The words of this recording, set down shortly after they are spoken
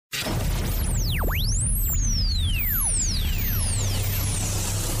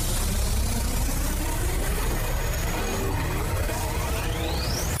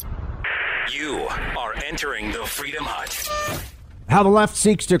entering the Freedom Hut. How the left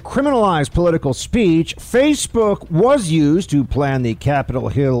seeks to criminalize political speech. Facebook was used to plan the Capitol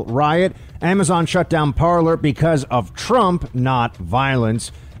Hill riot. Amazon shut down Parler because of Trump, not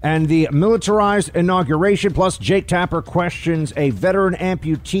violence. And the militarized inauguration, plus Jake Tapper questions a veteran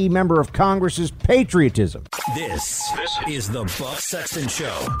amputee member of Congress's patriotism. This is the Buck Sexton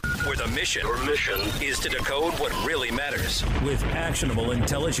Show, where the mission is to decode what really matters with actionable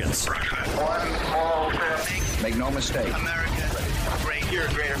intelligence. One small step. Make no mistake. America, great. You're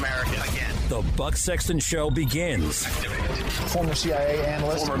a great American again. The Buck Sexton Show begins. Former CIA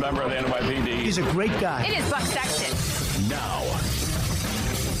analyst. Former member of the NYPD. He's a great guy. It is Buck Sexton. Now.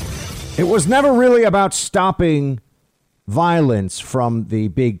 It was never really about stopping violence from the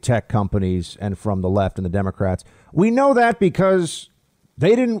big tech companies and from the left and the Democrats. We know that because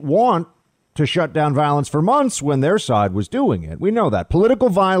they didn't want to shut down violence for months when their side was doing it. We know that. Political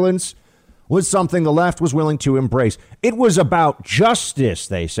violence was something the left was willing to embrace. It was about justice,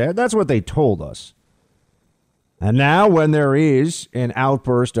 they said. That's what they told us. And now when there is an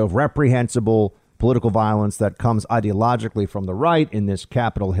outburst of reprehensible political violence that comes ideologically from the right in this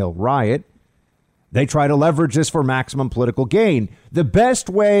Capitol Hill riot, they try to leverage this for maximum political gain. The best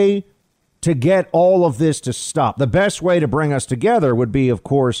way to get all of this to stop, the best way to bring us together would be, of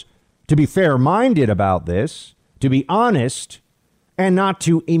course, to be fair-minded about this, to be honest, and not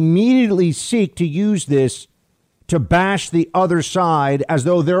to immediately seek to use this to bash the other side as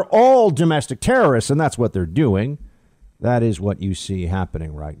though they're all domestic terrorists, and that's what they're doing. That is what you see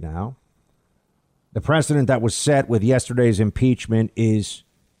happening right now. The precedent that was set with yesterday's impeachment is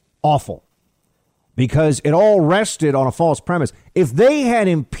awful because it all rested on a false premise. If they had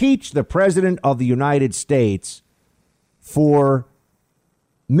impeached the president of the United States for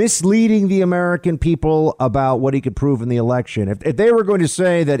misleading the American people about what he could prove in the election, if they were going to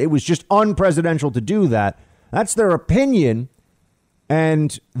say that it was just unpresidential to do that, that's their opinion,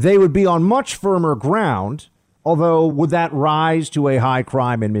 and they would be on much firmer ground. Although, would that rise to a high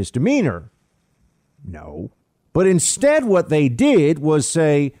crime and misdemeanor? No. But instead, what they did was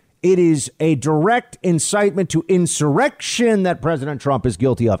say it is a direct incitement to insurrection that President Trump is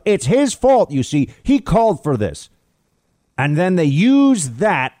guilty of. It's his fault, you see. He called for this. And then they used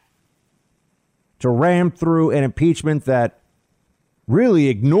that to ram through an impeachment that really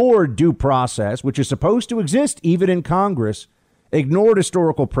ignored due process, which is supposed to exist even in Congress, ignored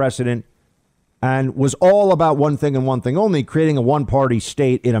historical precedent, and was all about one thing and one thing only, creating a one-party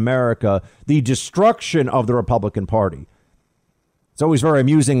state in America, the destruction of the Republican Party. It's always very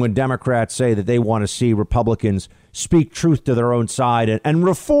amusing when Democrats say that they want to see Republicans speak truth to their own side and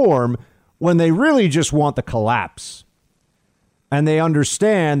reform when they really just want the collapse. And they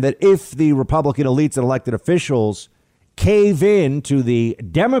understand that if the Republican elites and elected officials cave in to the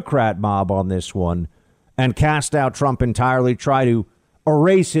Democrat mob on this one and cast out Trump entirely, try to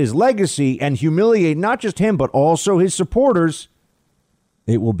erase his legacy and humiliate not just him, but also his supporters,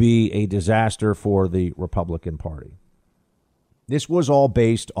 it will be a disaster for the Republican Party. This was all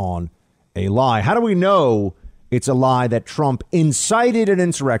based on a lie. How do we know it's a lie that Trump incited an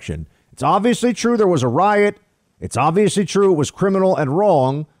insurrection? It's obviously true there was a riot. It's obviously true it was criminal and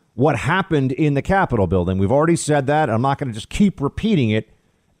wrong what happened in the Capitol building. We've already said that. I'm not going to just keep repeating it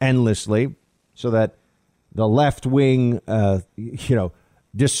endlessly so that the left wing,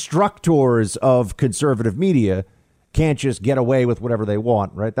 destructors of conservative media can't just get away with whatever they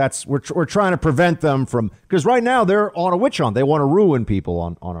want. Right. We're trying to prevent them from, because right now they're on a witch hunt. They want to ruin people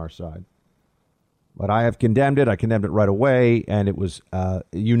on our side. But I have condemned it. I condemned it right away. And it was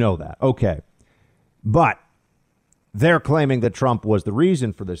that. OK, but they're claiming that Trump was the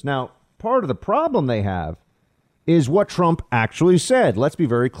reason for this. Now, part of the problem they have is what Trump actually said. Let's be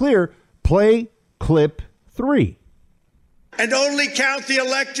very clear. Play clip 3. And only count the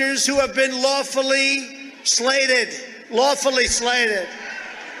electors who have been lawfully slated.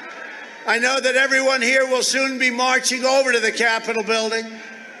 I know that everyone here will soon be marching over to the Capitol building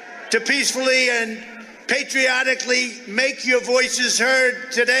to peacefully and patriotically make your voices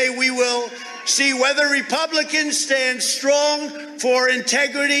heard. Today we will see whether Republicans stand strong for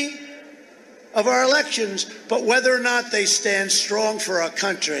integrity of our elections, but whether or not they stand strong for our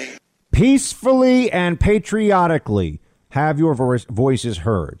country. Peacefully and patriotically have your voices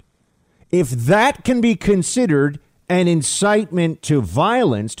heard. If that can be considered an incitement to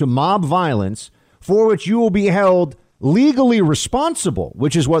violence, to mob violence, for which you will be held legally responsible,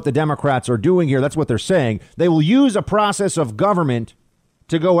 which is what the Democrats are doing here. That's what they're saying. They will use a process of government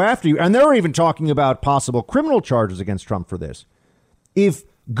to go after you. And they're even talking about possible criminal charges against Trump for this. If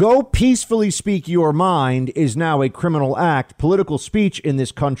go peacefully speak your mind is now a criminal act, political speech in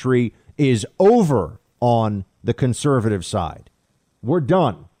this country is over. on the conservative side. We're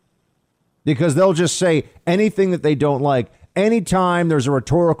done. Because they'll just say anything that they don't like. Anytime there's a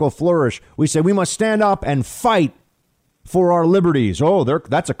rhetorical flourish, we say we must stand up and fight for our liberties. Oh,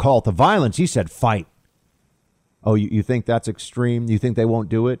 that's a call to violence. He said fight. Oh, you think that's extreme? You think they won't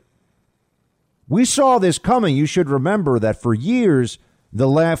do it? We saw this coming. You should remember that for years, the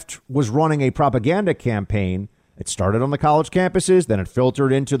left was running a propaganda campaign. It started on the college campuses, then it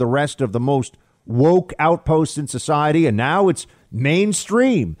filtered into the rest of the most woke outposts in society, and now it's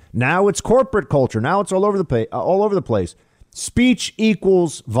mainstream. Now it's corporate culture. Now it's all over the place. Speech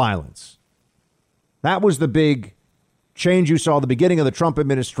equals violence. That was the big change you saw at the beginning of the Trump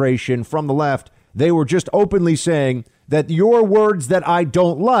administration from the left. They were just openly saying that your words that I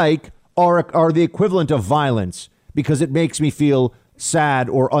don't like are the equivalent of violence because it makes me feel sad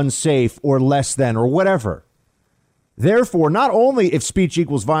or unsafe or less than or whatever. Therefore, not only if speech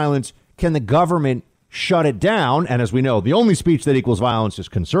equals violence can the government shut it down, and as we know, the only speech that equals violence is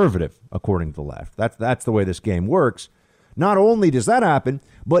conservative, according to the left. That's the way this game works. Not only does that happen,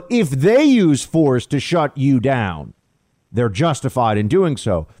 but if they use force to shut you down, they're justified in doing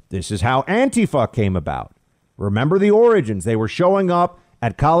so. This is how Antifa came about. Remember the origins. They were showing up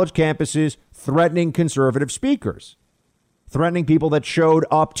at college campuses threatening conservative speakers, threatening people that showed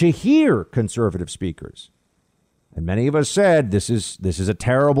up to hear conservative speakers. And many of us said this is a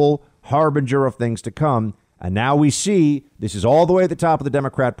terrible harbinger of things to come. And now we see this is all the way at the top of the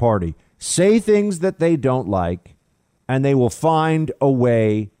Democrat Party. Say things that they don't like, and they will find a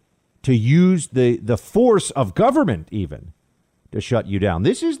way to use the force of government even to shut you down.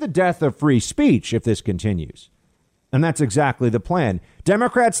 This is the death of free speech if this continues. And that's exactly the plan.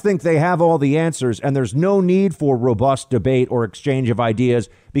 Democrats think they have all the answers, and there's no need for robust debate or exchange of ideas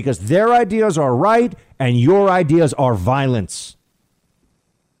because their ideas are right and your ideas are violence.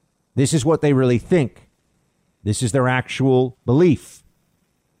 This is what they really think. This is their actual belief.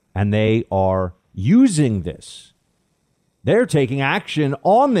 And they are using this. They're taking action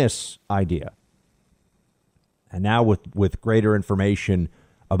on this idea. And now with greater information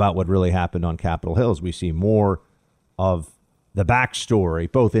about what really happened on Capitol Hill, we see more of the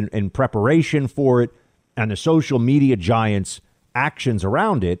backstory, both in preparation for it and the social media giants' actions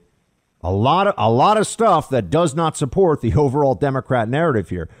around it. A lot of stuff that does not support the overall Democrat narrative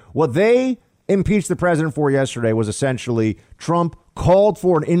here. What they impeached the president for yesterday was essentially Trump called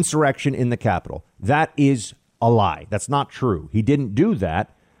for an insurrection in the Capitol. That is a lie. That's not true. He didn't do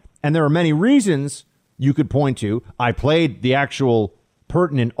that. And there are many reasons you could point to. I played the actual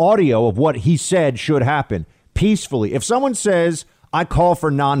pertinent audio of what he said should happen peacefully. If someone says, I call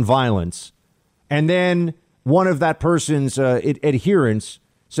for nonviolence, and then one of that person's adherents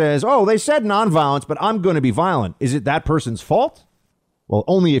says, oh, they said nonviolence, but I'm going to be violent. Is it that person's fault? Well,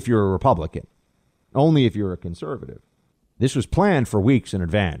 only if you're a Republican, only if you're a conservative. This was planned for weeks in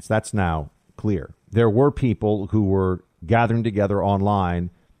advance. That's now clear. There were people who were gathering together online,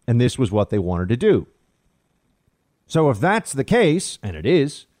 and this was what they wanted to do. So if that's the case, and it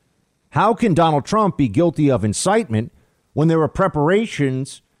is, how can Donald Trump be guilty of incitement when there were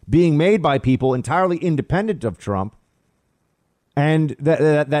preparations being made by people entirely independent of Trump and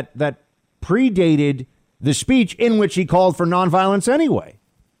that predated the speech in which he called for nonviolence anyway?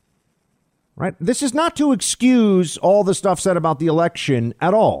 Right. This is not to excuse all the stuff said about the election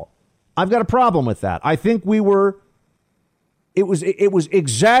at all. I've got a problem with that. I think it was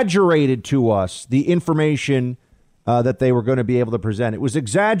exaggerated to us, the information that they were going to be able to present. It was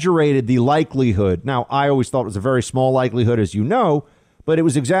exaggerated, the likelihood. Now, I always thought it was a very small likelihood, as you know, but it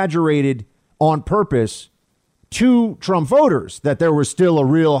was exaggerated on purpose to Trump voters that there was still a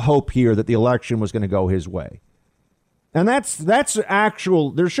real hope here that the election was going to go his way. And that's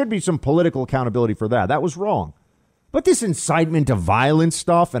actual. There should be some political accountability for that. That was wrong. But this incitement to violence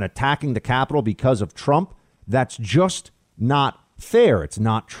stuff and attacking the Capitol because of Trump, that's just not fair. It's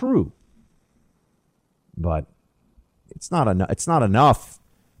not true. But it's not enough,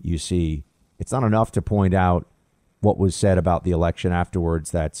 you see. It's not enough to point out what was said about the election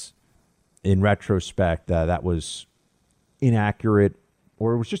afterwards. That's, in retrospect, that was inaccurate,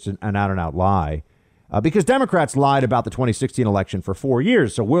 or it was just an out-and-out lie. Because Democrats lied about the 2016 election for 4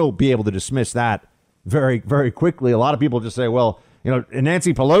 years, so we'll be able to dismiss that very, very quickly. A lot of people just say, well,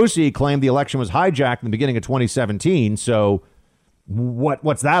 Nancy Pelosi claimed the election was hijacked in the beginning of 2017, so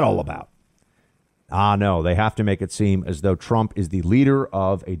what's that all about? No, they have to make it seem as though Trump is the leader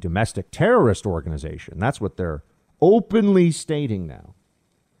of a domestic terrorist organization. That's what they're openly stating now.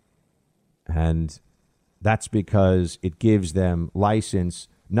 And that's because it gives them license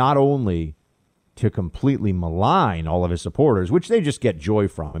not only to completely malign all of his supporters, which they just get joy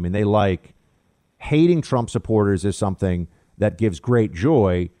from. I mean, they like hating Trump supporters is something that gives great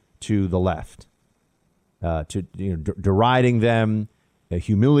joy to the left, deriding them,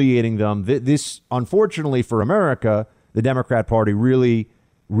 humiliating them. This, unfortunately for America, the Democrat Party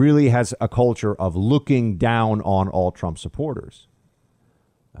really has a culture of looking down on all Trump supporters.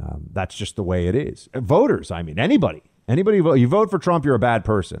 That's just the way it is. Voters, I mean, anybody you vote for Trump, you're a bad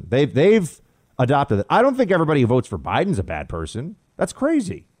person. They've adopted it. I don't think everybody who votes for Biden's a bad person. That's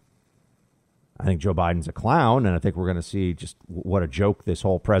crazy. I think Joe Biden's a clown, and I think we're going to see just what a joke this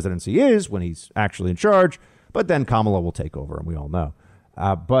whole presidency is when he's actually in charge. But then Kamala will take over, and we all know.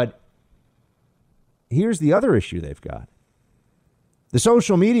 But here's the other issue they've got. The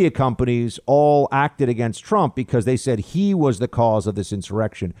social media companies all acted against Trump because they said he was the cause of this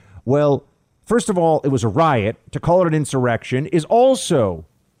insurrection. Well, first of all, it was a riot. To call it an insurrection is also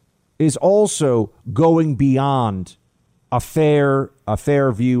going beyond a fair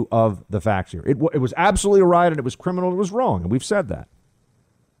view of the facts here. It was absolutely a riot, and it was criminal. It was wrong, and we've said that.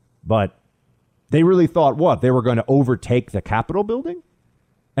 But they really thought what? They were going to overtake the Capitol building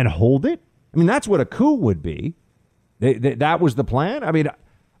and hold it? I mean, that's what a coup would be. That was the plan. I mean,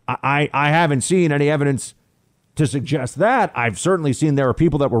 I haven't seen any evidence to suggest that. I've certainly seen there were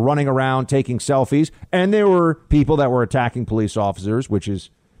people that were running around taking selfies, and there were people that were attacking police officers, which is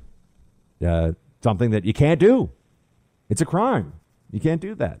something that you can't do. It's a crime. You can't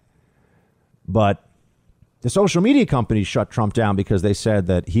do that. But the social media companies shut Trump down because they said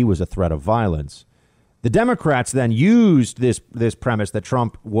that he was a threat of violence. The Democrats then used this premise that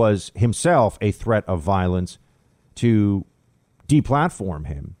Trump was himself a threat of violence to deplatform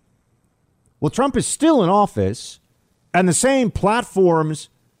him. Well, Trump is still in office, and the same platforms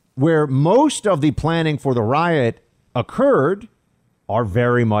where most of the planning for the riot occurred are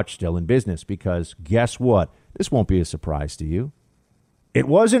very much still in business, because guess what? This won't be a surprise to you. It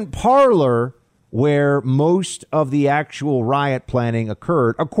wasn't Parler where most of the actual riot planning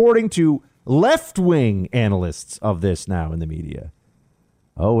occurred, according to left-wing analysts of this now in the media.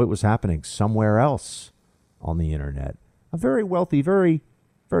 Oh, it was happening somewhere else on the internet. A very wealthy, very,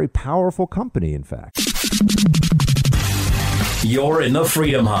 very powerful company, in fact. You're in the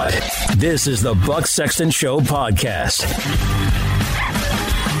Freedom Hut. This is the Buck Sexton Show podcast.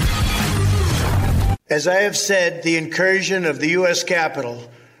 As I have said, the incursion of the U.S. Capitol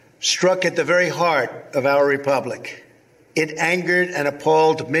struck at the very heart of our republic. It angered and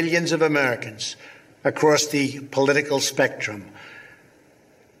appalled millions of Americans across the political spectrum.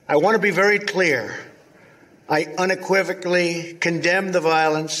 I want to be very clear. I unequivocally condemn the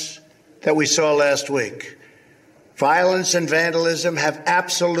violence that we saw last week. Violence and vandalism have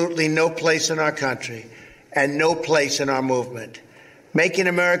absolutely no place in our country and no place in our movement. Making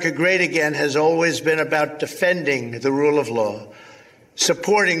America great again has always been about defending the rule of law,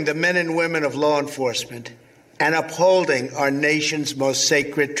 supporting the men and women of law enforcement, and upholding our nation's most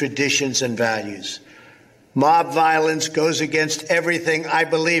sacred traditions and values. Mob violence goes against everything I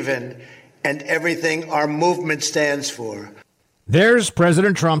believe in and everything our movement stands for. There's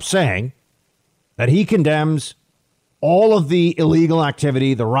President Trump saying that he condemns all of the illegal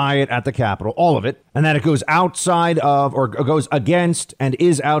activity, the riot at the Capitol, all of it, and that it goes outside of or goes against and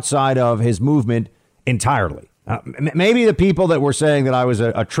is outside of his movement entirely. Maybe the people that were saying that I was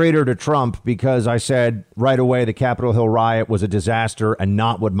a traitor to Trump because I said right away the Capitol Hill riot was a disaster and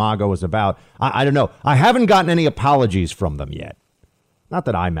not what MAGA was about. I don't know. I haven't gotten any apologies from them yet. Not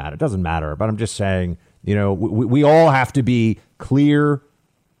that I'm mad. It doesn't matter. But I'm just saying, you know, we all have to be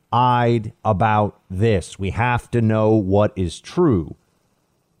clear-eyed about this. We have to know what is true.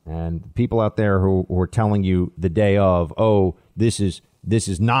 And people out there who are telling you the day of, oh, this is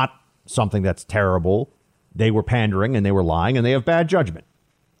not something that's terrible. They were pandering and they were lying and they have bad judgment.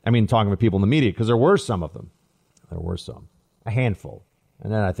 I mean, talking with people in the media, because there were some of them. There were some. A handful.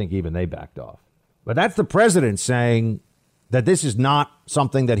 And then I think even they backed off. But that's the president saying that this is not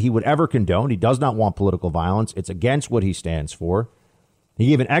something that he would ever condone. He does not want political violence. It's against what he stands for. He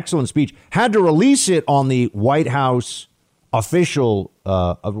gave an excellent speech, had to release it on the White House official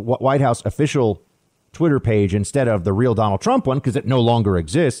Twitter page instead of the real Donald Trump one, because it no longer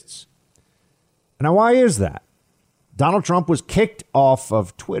exists. Now, why is that? Donald Trump was kicked off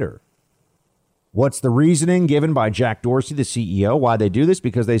of Twitter. What's the reasoning given by Jack Dorsey, the CEO, why they do this?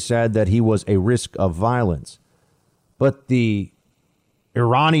 Because they said that he was a risk of violence. But the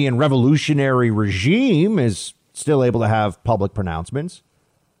Iranian revolutionary regime is still able to have public pronouncements.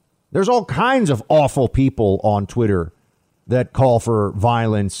 There's all kinds of awful people on Twitter that call for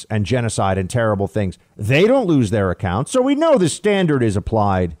violence and genocide and terrible things. They don't lose their accounts. So we know the standard is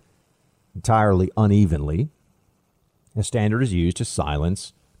applied entirely unevenly. The standard is used to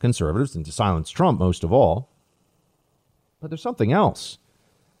silence conservatives and to silence Trump most of all. But there's something else.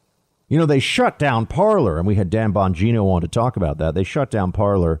 You know, they shut down Parler, and we had Dan Bongino on to talk about that. They shut down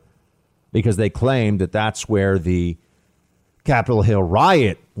Parler because they claimed that that's where the Capitol Hill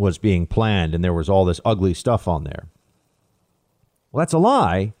riot was being planned, and there was all this ugly stuff on there. Well, that's a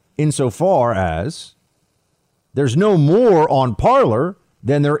lie insofar as there's no more on Parler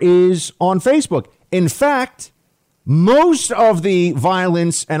than there is on Facebook. In fact, most of the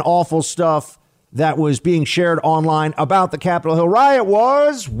violence and awful stuff that was being shared online about the Capitol Hill riot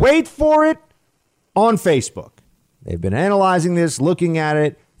was, wait for it, on Facebook. They've been analyzing this, looking at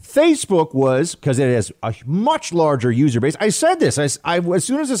it. Facebook was, because it has a much larger user base. I said this. As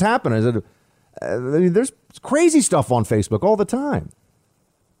soon as this happened, I said, there's crazy stuff on Facebook all the time.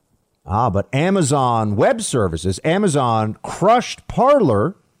 But Amazon Web Services, Amazon crushed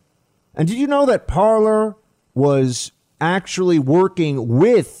Parler. And did you know that Parler was actually working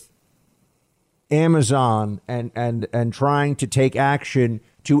with Amazon and trying to take action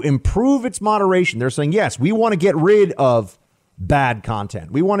to improve its moderation? They're saying, yes, we want to get rid of bad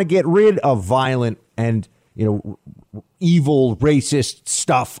content. We want to get rid of violent and, evil, racist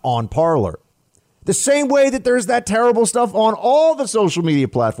stuff on Parler. The same way that there's that terrible stuff on all the social media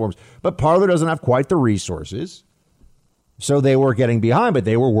platforms. But Parler doesn't have quite the resources. So they were getting behind, but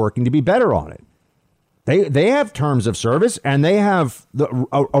they were working to be better on it. They have terms of service and they have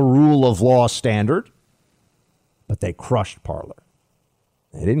a rule of law standard. But they crushed Parler.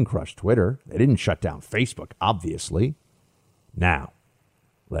 They didn't crush Twitter. They didn't shut down Facebook, obviously. Now,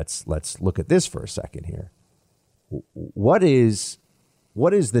 let's look at this for a second here. What is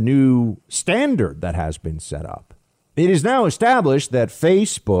the new standard that has been set up? It is now established that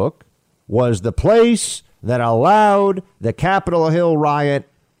Facebook was the place that allowed the Capitol Hill riot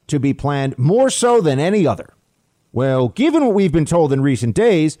to be planned more so than any other. Well, given what we've been told in recent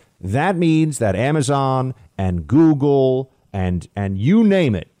days, that means that Amazon and Google and you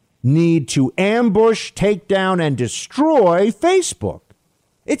name it need to ambush, take down, and destroy Facebook.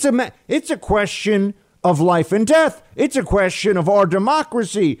 It's a question of life and death. It's a question of our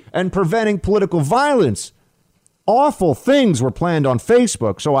democracy and preventing political violence. Awful things were planned on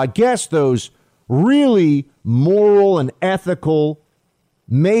Facebook. So I guess those really moral and ethical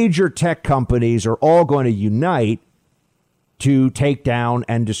major tech companies are all going to unite to take down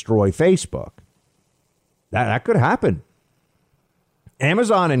and destroy Facebook. That could happen.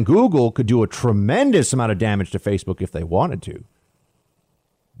 Amazon and Google could do a tremendous amount of damage to Facebook if they wanted to.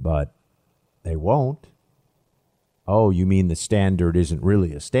 But they won't. Oh, you mean the standard isn't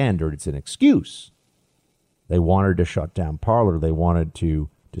really a standard, it's an excuse. They wanted to shut down Parler. They wanted to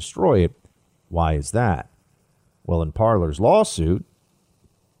destroy it. Why is that? Well, in Parler's lawsuit,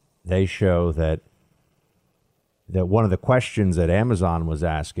 they show that one of the questions that Amazon was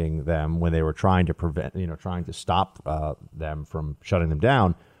asking them when they were trying to stop them from shutting them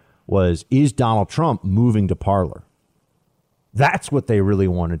down was, is Donald Trump moving to Parler? That's what they really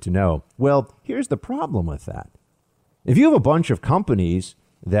wanted to know. Well, here's the problem with that. If you have a bunch of companies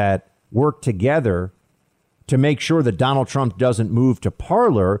that work together to make sure that Donald Trump doesn't move to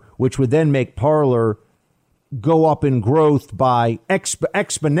Parler, which would then make Parler go up in growth by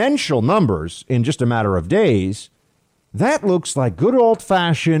exponential numbers in just a matter of days, that looks like good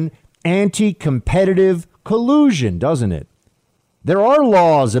old-fashioned anti-competitive collusion, doesn't it? There are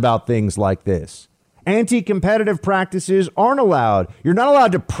laws about things like this. Anti-competitive practices aren't allowed. You're not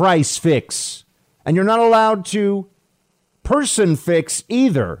allowed to price fix, and you're not allowed to person fix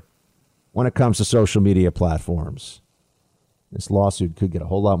either when it comes to social media platforms. This lawsuit could get a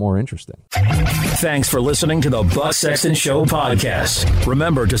whole lot more interesting. Thanks for listening to the Buck Sexton Show podcast.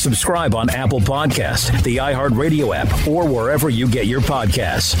 Remember to subscribe on Apple Podcasts, the iHeartRadio app, or wherever you get your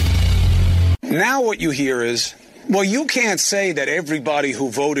podcasts. Now what you hear is, well, you can't say that everybody who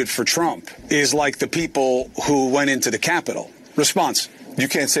voted for Trump is like the people who went into the Capitol. Response. You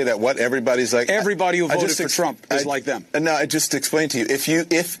can't say that. What? Everybody's like everybody who voted for Trump is like them. No, I just explained to you.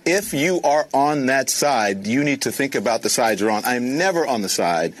 If you are on that side, you need to think about the side you're on. I am never on the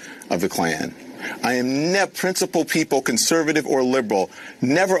side of the Klan. I am principal people, conservative or liberal,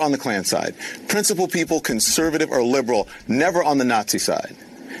 never on the Klan side. Principal people, conservative or liberal, never on the Nazi side.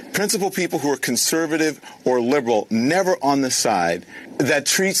 Principal people who are conservative or liberal, never on the side that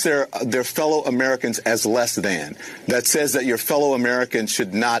treats their fellow Americans as less than, that says that your fellow Americans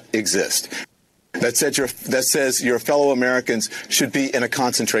should not exist, that says your fellow Americans should be in a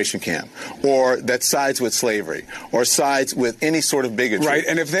concentration camp, or that sides with slavery, or sides with any sort of bigotry. Right,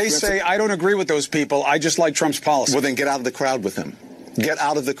 and if they say, I don't agree with those people, I just like Trump's policy. Well, then get out of the crowd with him. Get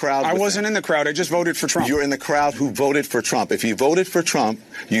out of the crowd. I wasn't in the crowd. I just voted for Trump. You're in the crowd who voted for Trump. If you voted for Trump,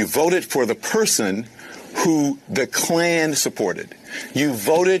 you voted for the person who the Klan supported. You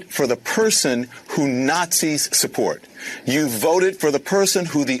voted for the person who Nazis support. You voted for the person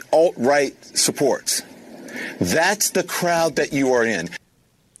who the alt-right supports. That's the crowd that you are in.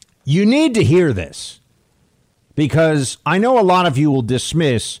 You need to hear this, because I know a lot of you will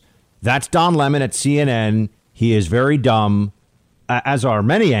dismiss, that's Don Lemon at CNN. He is very dumb, as are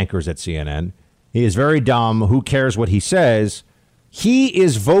many anchors at CNN. He is very dumb. Who cares what he says? He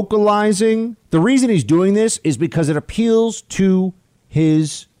is vocalizing. The reason he's doing this is because it appeals to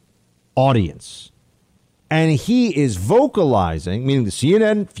his audience. And he is vocalizing, meaning the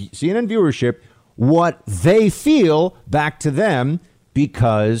CNN viewership, what they feel back to them,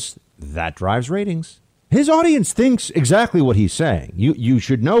 because that drives ratings. His audience thinks exactly what he's saying. You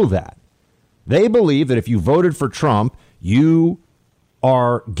should know that. They believe that if you voted for Trump, you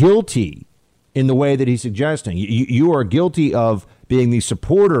are guilty in the way that he's suggesting. You are guilty of being the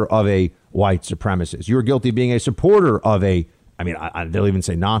supporter of a white supremacist. You're guilty of being a supporter of they'll even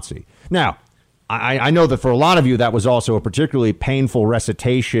say Nazi. Now, I know that for a lot of you, that was also a particularly painful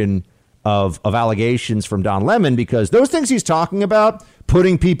recitation of allegations from Don Lemon, because those things he's talking about,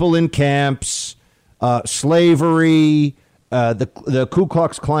 putting people in camps, slavery, the Ku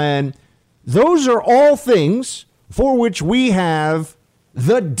Klux Klan, those are all things for which we have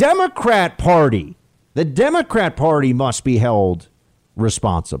the Democrat Party. The Democrat Party must be held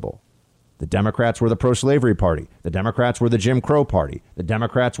responsible. The Democrats were the pro-slavery party. The Democrats were the Jim Crow party. The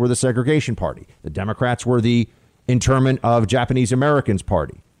Democrats were the segregation party. The Democrats were the internment of Japanese Americans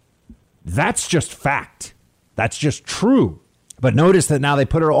party. That's just fact. That's just true. But notice that now they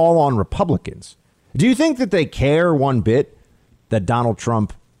put it all on Republicans. Do you think that they care one bit that Donald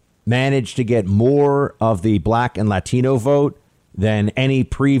Trump managed to get more of the black and Latino vote than any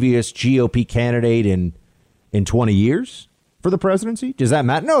previous GOP candidate in 20 years for the presidency? Does that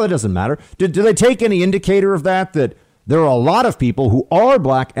matter? No, it doesn't matter. Do they take any indicator of that there are a lot of people who are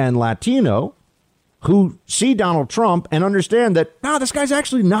black and Latino who see Donald Trump and understand that, this guy's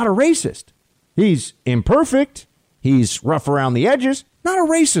actually not a racist. He's imperfect. He's rough around the edges. Not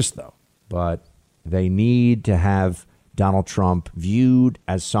a racist, though. But they need to have Donald Trump viewed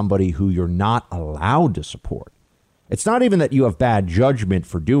as somebody who you're not allowed to support. It's not even that you have bad judgment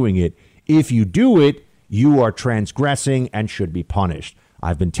for doing it. If you do it, you are transgressing and should be punished.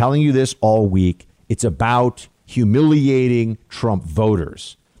 I've been telling you this all week. It's about humiliating Trump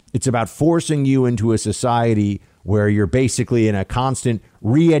voters. It's about forcing you into a society where you're basically in a constant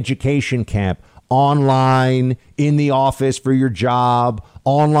re-education camp, online, in the office for your job,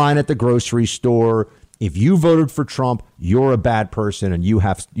 online at the grocery store. If you voted for Trump, you're a bad person and you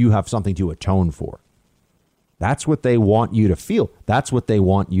have something to atone for. That's what they want you to feel. That's what they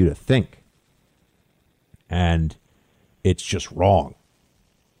want you to think. And it's just wrong.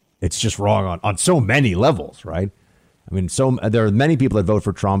 It's just wrong on so many levels, right? I mean, there are many people that vote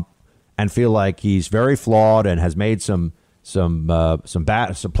for Trump and feel like he's very flawed and has made some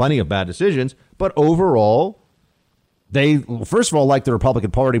plenty of bad decisions. But overall, they, first of all, like the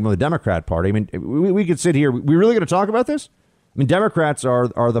Republican Party more than the Democrat Party. I mean, we could sit here. We really going to talk about this? I mean, Democrats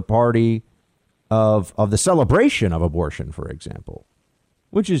are the party of the celebration of abortion, for example,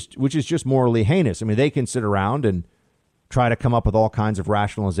 which is just morally heinous. I mean, they can sit around and try to come up with all kinds of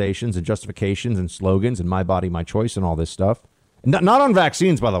rationalizations and justifications and slogans and my body, my choice and all this stuff. Not on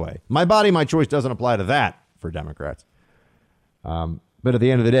vaccines, by the way. My body, my choice doesn't apply to that for Democrats. But at the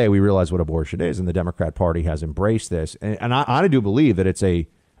end of the day, we realize what abortion is, and the Democrat Party has embraced this. And I do believe that it's a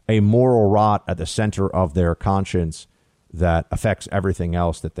moral rot at the center of their conscience that affects everything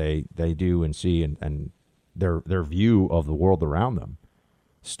else that they do and see, and their view of the world around them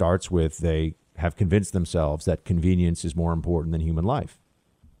starts with they have convinced themselves that convenience is more important than human life.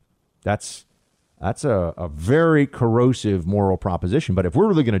 That's a very corrosive moral proposition. But if we're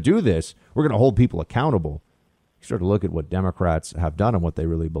really going to do this, we're going to hold people accountable. You start to look at what Democrats have done and what they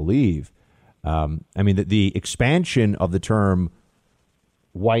really believe. I mean, the expansion of the term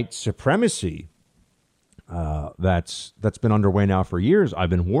white supremacy that's been underway now for years. I've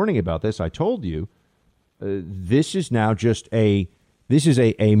been warning about this. I told you this is now just a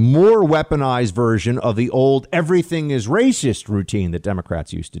more weaponized version of the old everything is racist routine that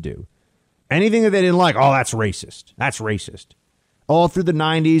Democrats used to do. Anything that they didn't like, oh, that's racist. That's racist. All through the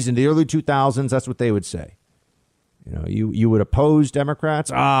 90s and the early 2000s, that's what they would say. You know, you would oppose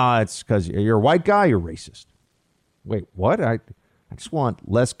Democrats. It's because you're a white guy, you're racist. Wait, what? I just want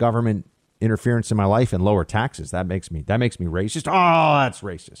less government interference in my life and lower taxes. That makes me racist. Oh, that's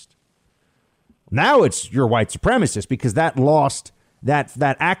racist. Now it's you're white supremacist because that lost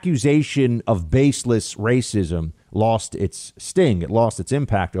that accusation of baseless racism lost its sting. It lost its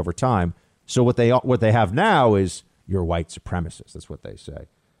impact over time. So what they have now is you're white supremacist. That's what they say.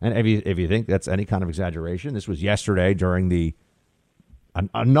 And if you think that's any kind of exaggeration, this was yesterday during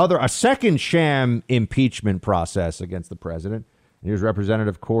a second sham impeachment process against the president. And here's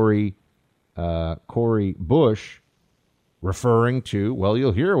Representative Cori Bush referring to, well,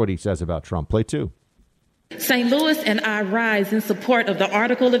 you'll hear what he says about Trump. Play 2. St. Louis and I rise in support of the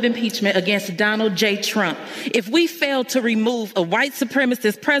article of impeachment against Donald J. Trump. If we fail to remove a white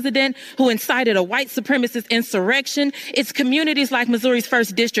supremacist president who incited a white supremacist insurrection, it's communities like Missouri's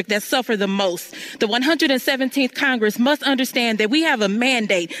 1st District that suffer the most. The 117th Congress must understand that we have a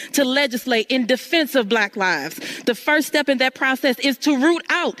mandate to legislate in defense of Black lives. The first step in that process is to root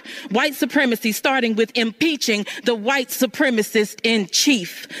out white supremacy, starting with impeaching the white supremacist in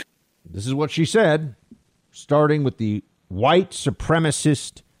chief. This is what she said. Starting with the white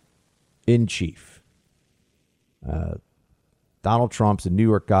supremacist in chief. Donald Trump's a New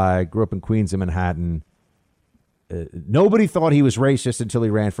York guy, grew up in Queens and Manhattan. Nobody thought he was racist until he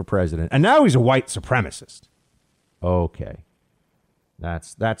ran for president. And now he's a white supremacist. Okay.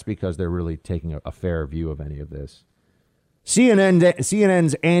 That's because they're really taking a fair view of any of this.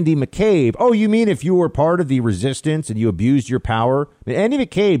 CNN's Andy McCabe. Oh, you mean if you were part of the resistance and you abused your power? I mean, Andy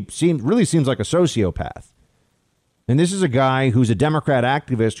McCabe really seems like a sociopath. And this is a guy who's a Democrat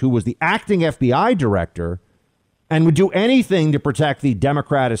activist who was the acting FBI director and would do anything to protect the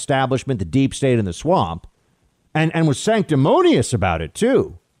Democrat establishment, the deep state, and the swamp, and was sanctimonious about it,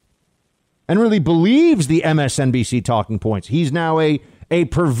 too, and really believes the MSNBC talking points. He's now a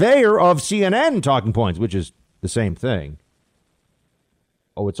purveyor of CNN talking points, which is the same thing.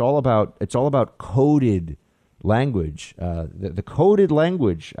 Oh, it's all about coded language, the coded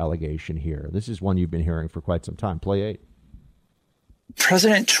language allegation here. This is one you've been hearing for quite some time. Play 8.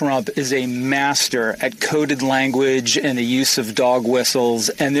 President Trump is a master at coded language and the use of dog whistles,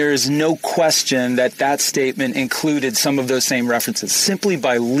 and there is no question that that statement included some of those same references. Simply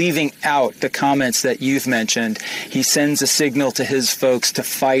by leaving out the comments that you've mentioned, he sends a signal to his folks to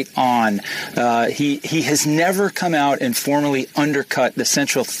fight on. He has never come out and formally undercut the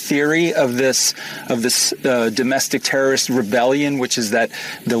central theory of this domestic terrorist rebellion, which is that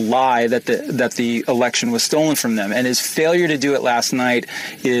the lie that the election was stolen from them, and his failure to do it last night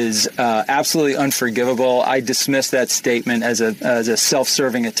is absolutely unforgivable. I dismiss that statement as a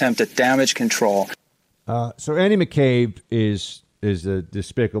self-serving attempt at damage control. So Andy McCabe is a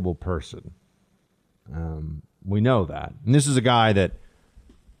despicable person. We know that, and this is a guy that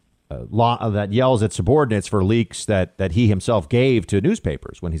yells at subordinates for leaks that he himself gave to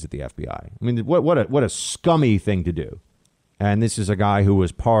newspapers when he's at the FBI. I mean, what a scummy thing to do. And this is a guy who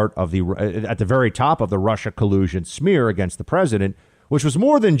was part of at the very top of the Russia collusion smear against the president, which was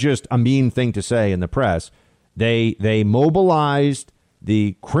more than just a mean thing to say in the press. They mobilized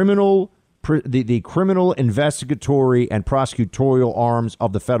the criminal investigatory and prosecutorial arms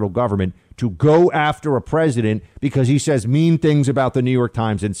of the federal government to go after a president because he says mean things about the New York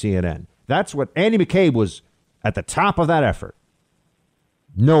Times and CNN. That's what Andy McCabe was at the top of that effort.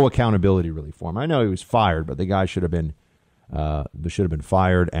 No accountability really for him. I know he was fired, but the guy should have been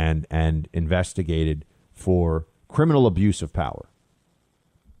fired and investigated for criminal abuse of power.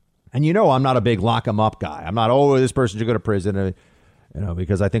 And I'm not a big lock him up guy. I'm not, this person should go to prison,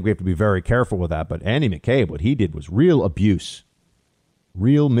 because I think we have to be very careful with that. But Andy McCabe, what he did was real abuse,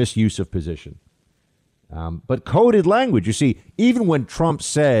 real misuse of position. But coded language, you see, even when Trump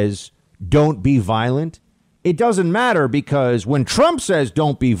says don't be violent, it doesn't matter, because when Trump says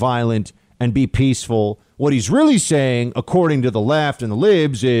don't be violent and be peaceful, what he's really saying, according to the left and the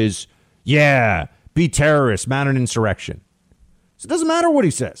libs, is, be terrorists, mount an insurrection. So it doesn't matter what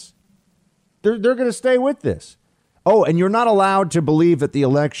he says. They're going to stay with this. Oh, and you're not allowed to believe that the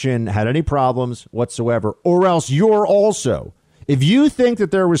election had any problems whatsoever, or else you're also. If you think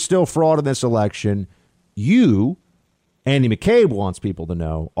that there was still fraud in this election, you, Andy McCabe wants people to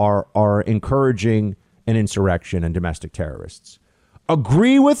know, are encouraging an insurrection and domestic terrorists.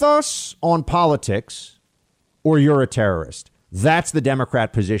 Agree with us on politics, or you're a terrorist. That's the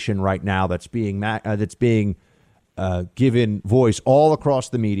Democrat position right now that's being given voice all across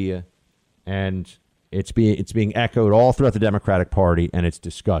the media, and it's being echoed all throughout the Democratic Party, and it's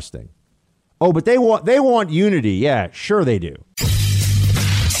disgusting. Oh, but they want unity. Yeah, sure they do.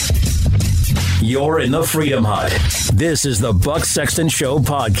 You're in the Freedom Hut. This is the Buck Sexton Show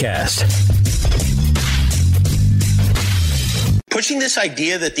podcast. pushing this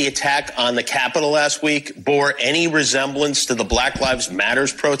idea that the attack on the Capitol last week bore any resemblance to the Black Lives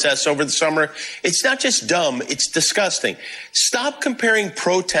Matters protests over the summer, it's not just dumb, it's disgusting. Stop comparing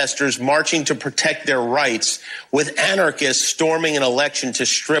protesters marching to protect their rights with anarchists storming an election to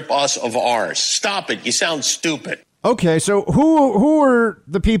strip us of ours. Stop it. You sound stupid. Okay, so who were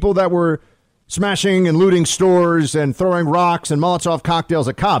the people that were smashing and looting stores and throwing rocks and Molotov cocktails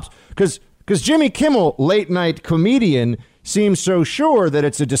at cops? Because Jimmy Kimmel, late night comedian, seems so sure that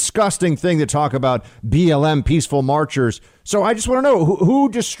it's a disgusting thing to talk about BLM peaceful marchers. So I just want to know who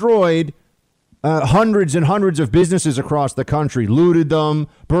destroyed hundreds and hundreds of businesses across the country, looted them,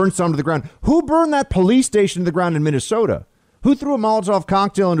 burned some to the ground. Who burned that police station to the ground in Minnesota? Who threw a Molotov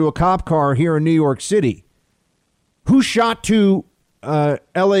cocktail into a cop car here in New York City? Who shot two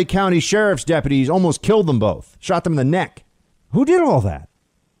L.A. County sheriff's deputies, almost killed them both, shot them in the neck? Who did all that?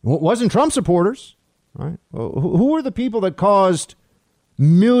 Well, it wasn't Trump supporters, right? Well, who are the people that caused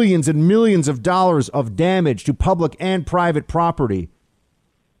millions and millions of dollars of damage to public and private property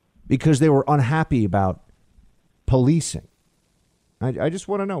because they were unhappy about policing? I just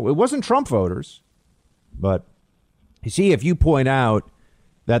want to know. It wasn't Trump voters, but you see, if you point out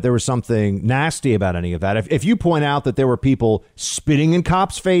that there was something nasty about any of that, if you point out that there were people spitting in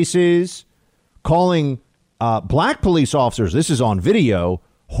cops' faces, calling black police officers, this is on video,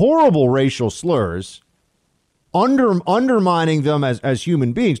 horrible racial slurs, undermining them as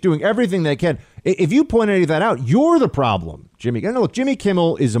human beings, doing everything they can. If you point any of that out, you're the problem, Jimmy. And look, Jimmy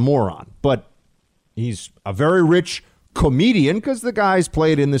Kimmel is a moron, but he's a very rich comedian because the guy's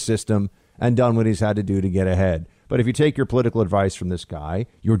played in the system and done what he's had to do to get ahead. But if you take your political advice from this guy,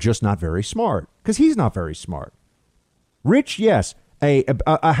 you're just not very smart because he's not very smart. Rich, yes,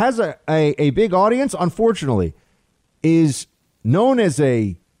 has a big audience, unfortunately. Is known as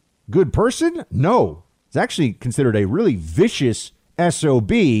a good person? No. It's actually considered a really vicious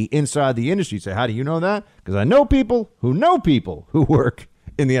SOB inside the industry. You say, how do you know that? Because I know people who work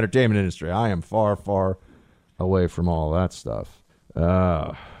in the entertainment industry. I am far, far away from all that stuff.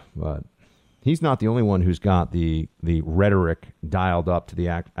 But he's not the only one who's got the rhetoric dialed up to the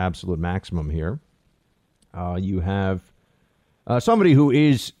absolute maximum here. You have somebody who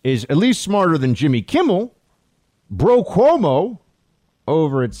is at least smarter than Jimmy Kimmel, Bro Cuomo,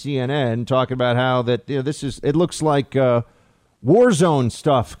 over at CNN, talking about how that it looks like war zone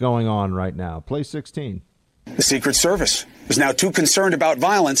stuff going on right now. Play 16. The Secret Service is now too concerned about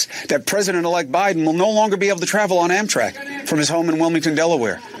violence that President-elect Biden will no longer be able to travel on Amtrak from his home in Wilmington,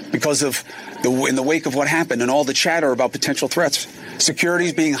 Delaware, because of in the wake of what happened and all the chatter about potential threats. Security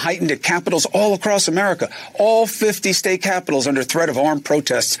is being heightened at capitals all across America. All 50 state capitals under threat of armed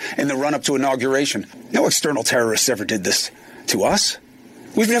protests in the run-up to inauguration. No external terrorists ever did this to us.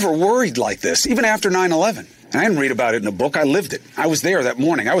 We've never worried like this, even after 9/11. I didn't read about it in a book. I lived it. I was there that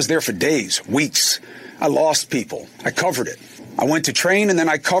morning. I was there for days, weeks. I lost people. I covered it. I went to train, and then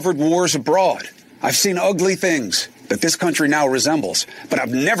I covered wars abroad. I've seen ugly things that this country now resembles, but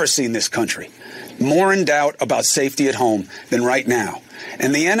I've never seen this country more in doubt about safety at home than right now.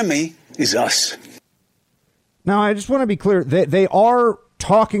 And the enemy is us. Now, I just want to be clear. They are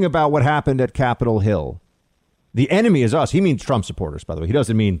talking about what happened at Capitol Hill. The enemy is us. He means Trump supporters, by the way. He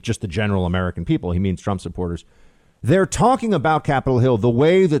doesn't mean just the general American people. He means Trump supporters. They're talking about Capitol Hill the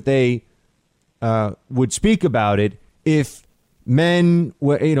way that they would speak about it if men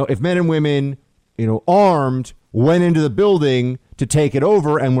and women, armed, went into the building to take it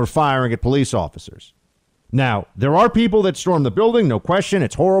over and were firing at police officers. Now, there are people that stormed the building, no question.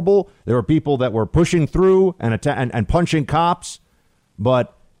 It's horrible. There are people that were pushing through and punching cops,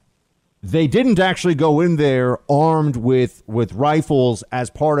 but they didn't actually go in there armed with rifles as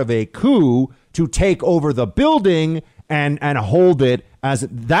part of a coup to take over the building and hold it as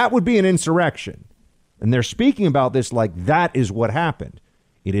that would be an insurrection. And they're speaking about this like that is what happened.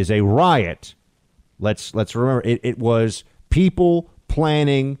 It is a riot. Let's remember it was people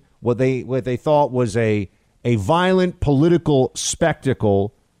planning what they thought was a violent political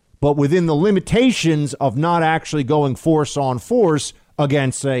spectacle, but within the limitations of not actually going force on force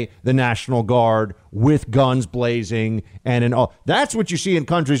against, say, the National Guard with guns blazing and all. That's what you see in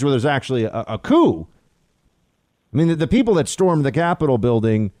countries where there's actually a coup. I mean, the people that stormed the Capitol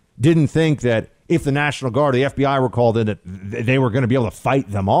building didn't think that if the National Guard or the FBI were called in, that they were going to be able to fight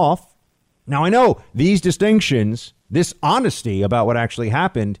them off. Now, I know these distinctions, this honesty about what actually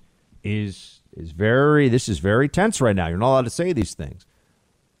happened is very tense right now. You're not allowed to say these things.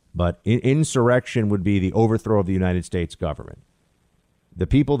 But insurrection would be the overthrow of the United States government. The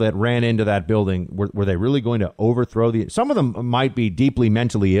people that ran into that building, were they really going to overthrow some of them might be deeply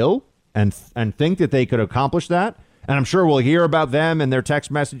mentally ill and think that they could accomplish that. And I'm sure we'll hear about them and their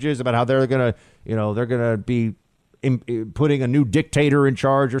text messages about how they're going to be putting a new dictator in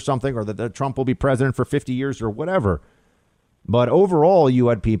charge or something, or that Trump will be president for 50 years or whatever. But overall, you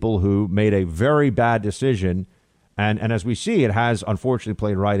had people who made a very bad decision. And as we see, it has unfortunately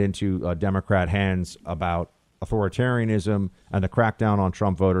played right into Democrat hands about authoritarianism and the crackdown on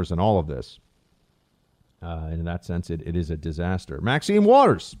Trump voters and all of this. And in that sense, it is a disaster. Maxine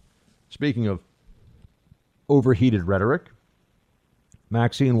Waters, speaking of overheated rhetoric,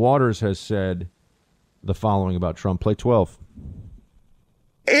 Maxine Waters has said the following about Trump. Play 12.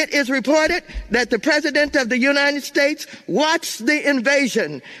 It is reported that the President of the United States watched the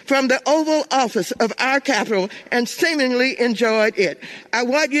invasion from the Oval Office of our Capitol and seemingly enjoyed it. I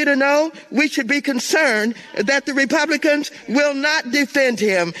want you to know we should be concerned that the Republicans will not defend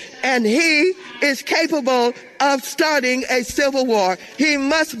him, and he is capable of starting a civil war. He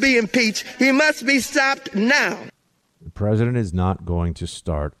must be impeached. He must be stopped now. The president is not going to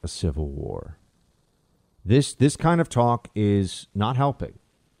start a civil war. This kind of talk is not helping.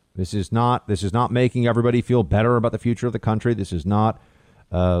 This is not making everybody feel better about the future of the country. This is not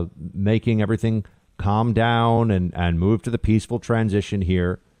making everything calm down and move to the peaceful transition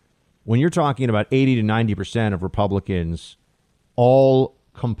here. When you're talking about 80 to 90% of Republicans all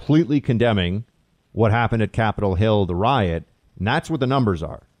completely condemning what happened at Capitol Hill, the riot, and that's what the numbers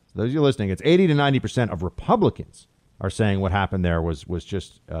are. So those of you listening, it's 80 to 90% of Republicans are saying what happened there was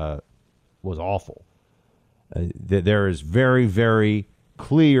awful. There is very, very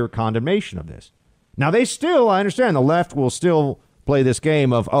clear condemnation of this. Now, I understand the left will still play this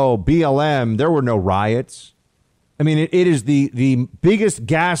game of, BLM, there were no riots. I mean, it is the biggest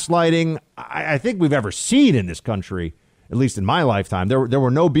gaslighting I think we've ever seen in this country, at least in my lifetime. There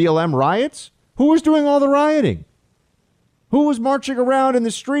were no BLM riots. Who was doing all the rioting? Who was marching around in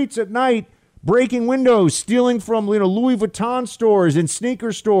the streets at night, breaking windows, stealing from Louis Vuitton stores and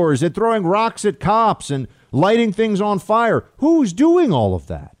sneaker stores, and throwing rocks at cops and lighting things on fire? Who's doing all of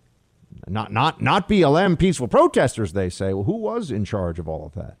that? Not BLM peaceful protesters, they say. Well, who was in charge of all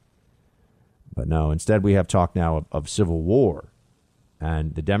of that? But no, instead we have talk now of civil war.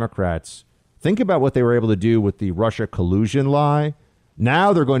 And the Democrats, think about what they were able to do with the Russia collusion lie.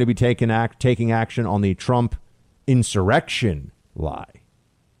 Now they're going to be taking action on the Trump insurrection lie.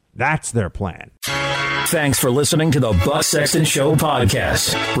 That's their plan. Thanks for listening to the Buck Sexton Show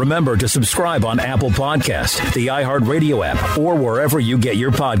podcast. Remember to subscribe on Apple Podcasts, the iHeartRadio app, or wherever you get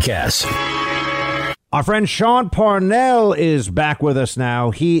your podcasts. Our friend Sean Parnell is back with us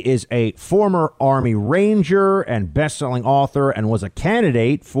now. He is a former Army Ranger and best-selling author and was a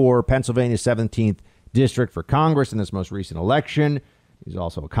candidate for Pennsylvania's 17th District for Congress in this most recent election. He's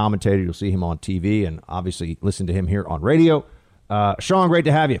also a commentator. You'll see him on TV and obviously listen to him here on radio. Sean, great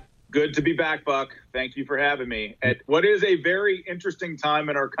to have you. Good to be back, Buck. Thank you for having me at what is a very interesting time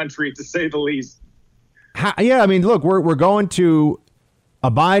in our country, to say the least. Yeah, I mean, look, we're going to a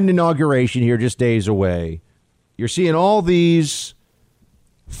Biden inauguration here just days away. You're seeing all these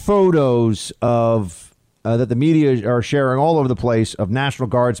photos of that the media are sharing all over the place of National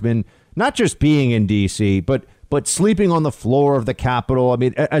Guardsmen, not just being in D.C., but sleeping on the floor of the Capitol. I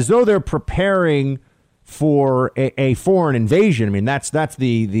mean, as though they're preparing for a foreign invasion. I mean, that's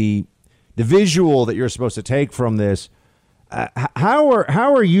the visual that you're supposed to take from this.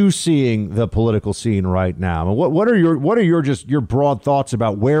 How are you seeing the political scene right now? What are your broad thoughts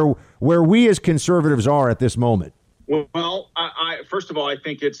about where we as conservatives are at this moment? Well, I first of all, I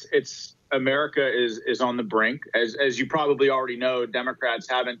think it's America is on the brink. As you probably already know, Democrats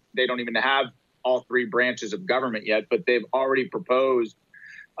they don't even have all three branches of government yet, but they've already proposed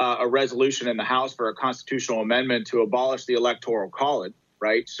a resolution in the House for a constitutional amendment to abolish the Electoral College,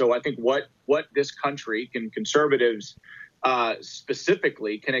 right? So I think what this country conservatives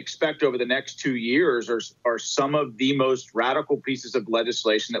specifically can expect over the next 2 years are some of the most radical pieces of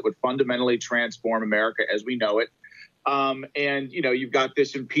legislation that would fundamentally transform America as we know it. And, you've got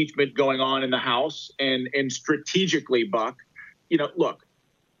this impeachment going on in the House and strategically, Buck, look,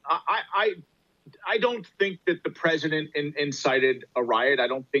 I don't think that the president incited a riot. I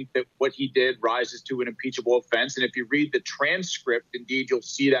don't think that what he did rises to an impeachable offense. And if you read the transcript, indeed, you'll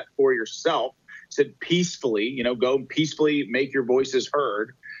see that for yourself. It said peacefully, go peacefully make your voices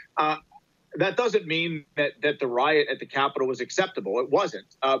heard. That doesn't mean that the riot at the Capitol was acceptable. It wasn't.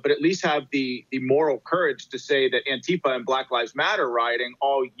 But at least have the moral courage to say that Antifa and Black Lives Matter rioting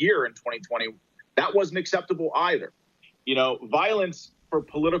all year in 2020, that wasn't acceptable either. Violence for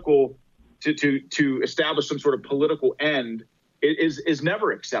political to establish some sort of political end is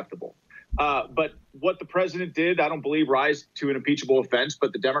never acceptable. But what the president did, I don't believe rise to an impeachable offense,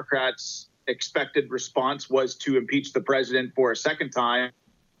 but the Democrats expected response was to impeach the president for a second time,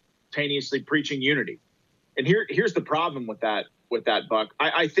 simultaneously preaching unity. And here's the problem with that, Buck.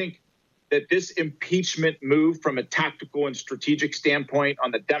 I think that this impeachment move from a tactical and strategic standpoint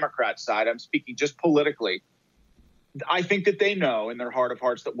on the Democrat side, I'm speaking just politically, I think that they know in their heart of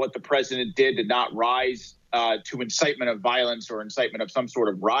hearts that what the president did not rise to incitement of violence or incitement of some sort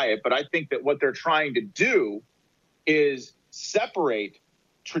of riot. But I think that what they're trying to do is separate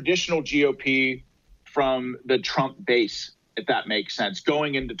traditional GOP from the Trump base, if that makes sense,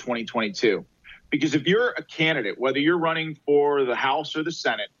 going into 2022. Because if you're a candidate, whether you're running for the House or the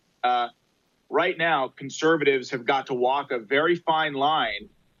Senate, right now, conservatives have got to walk a very fine line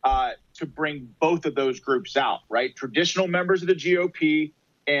to bring both of those groups out, right? Traditional members of the GOP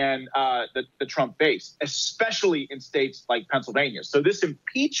and the Trump base, especially in states like Pennsylvania. So this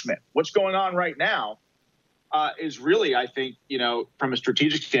impeachment, what's going on right now, is really, I think, from a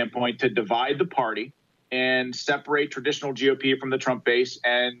strategic standpoint, to divide the party and separate traditional GOP from the Trump base.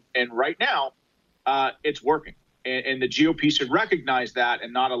 And right now, it's working. And the GOP should recognize that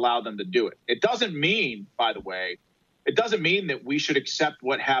and not allow them to do it. It doesn't mean, by the way, that we should accept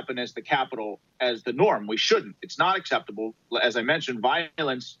what happened as the Capitol as the norm. We shouldn't. It's not acceptable. As I mentioned,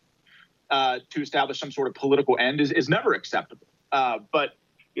 violence to establish some sort of political end is never acceptable. But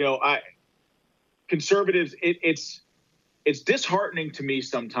conservatives, it's disheartening to me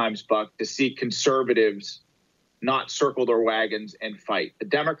sometimes, Buck, to see conservatives not circle their wagons and fight. The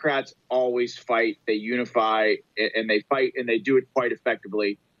Democrats always fight. They unify and they fight, and they do it quite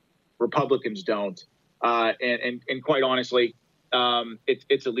effectively. Republicans don't. And quite honestly,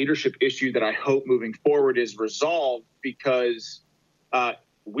 it's a leadership issue that I hope moving forward is resolved, because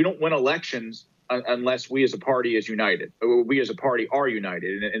we don't win elections unless we as a party is united. We as a party are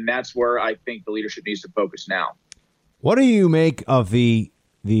united. And that's where I think the leadership needs to focus now. What do you make of the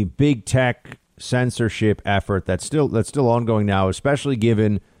big tech censorship effort that's still ongoing now, especially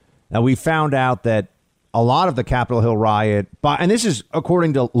given that we found out that a lot of the Capitol Hill riot, and this is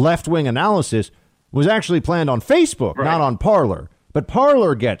according to left-wing analysis, was actually planned on Facebook, right, not on Parler. But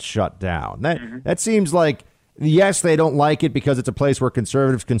Parler gets shut down. That seems like, yes, they don't like it because it's a place where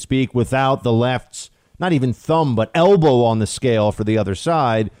conservatives can speak without the left's, not even thumb, but elbow on the scale for the other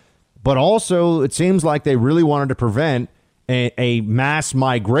side. But also, it seems like they really wanted to prevent a mass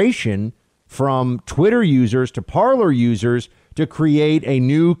migration from Twitter users to Parler users to create a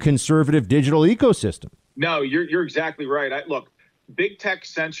new conservative digital ecosystem. No, you're exactly right. Look, big tech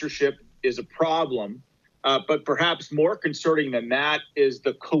censorship is a problem, but perhaps more concerning than that is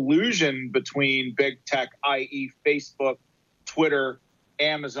the collusion between big tech, i.e. Facebook, Twitter,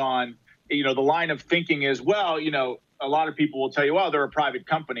 Amazon. The line of thinking is, well, a lot of people will tell you, well, they're a private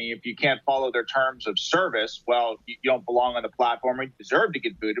company. If you can't follow their terms of service, well, you don't belong on the platform and you deserve to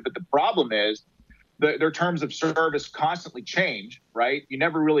get booted. But the problem is their terms of service constantly change, right? You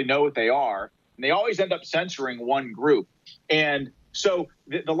never really know what they are. And they always end up censoring one group. And so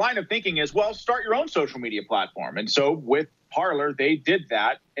the line of thinking is, well, start your own social media platform. And so with Parler, they did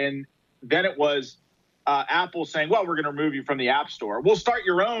that. And then it was Apple saying, well, we're going to remove you from the App Store. We'll start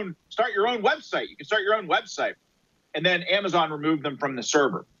your own website. You can start your own website. And then Amazon removed them from the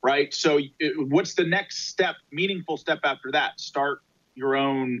server, right? So what's the next step, meaningful step after that? Start your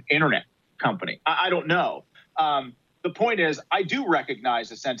own internet company. I don't know. The point is, I do recognize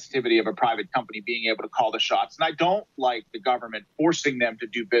the sensitivity of a private company being able to call the shots. And I don't like the government forcing them to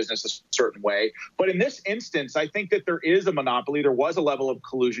do business a certain way. But in this instance, I think that there is a monopoly. There was a level of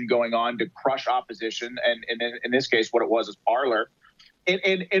collusion going on to crush opposition. And in this case, what it was is Parler.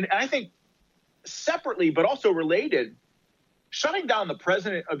 And I think, separately, but also related, shutting down the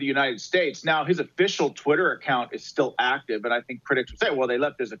president of the United States. Now, his official Twitter account is still active. And I think critics would say, well, they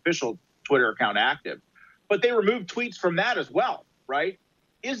left his official Twitter account active. But they removed tweets from that as well, right?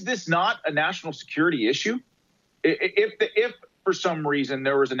 Is this not a national security issue? If for some reason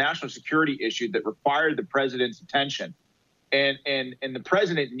there was a national security issue that required the president's attention and the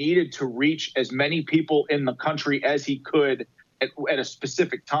president needed to reach as many people in the country as he could at a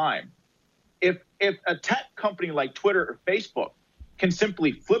specific time, if a tech company like Twitter or Facebook can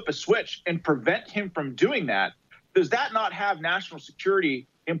simply flip a switch and prevent him from doing that, does that not have national security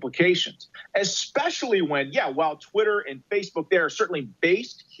implications? Especially when, while Twitter and Facebook, they are certainly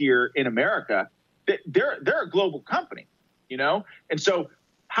based here in America, they're a global company, And so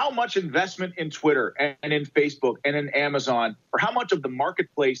how much investment in Twitter and in Facebook and in Amazon, or how much of the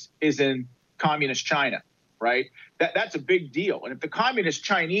marketplace is in communist China? Right? That's a big deal. And if the communist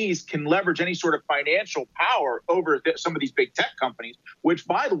Chinese can leverage any sort of financial power over some of these big tech companies, which,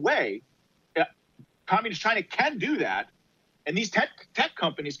 by the way, communist China can do that, And these tech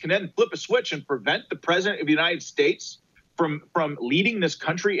companies can then flip a switch and prevent the president of the United States from leading this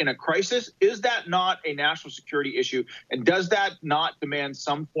country in a crisis. Is that not a national security issue? And does that not demand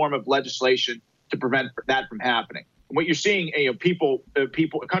some form of legislation to prevent that from happening? And what you're seeing,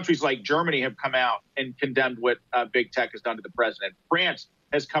 countries like Germany have come out and condemned what big tech has done to the president. France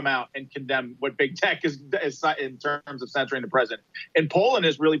has come out and condemned what big tech is in terms of censoring the president. And Poland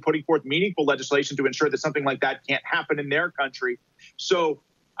is really putting forth meaningful legislation to ensure that something like that can't happen in their country. So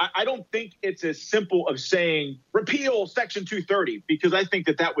I don't think it's as simple of saying repeal Section 230, because I think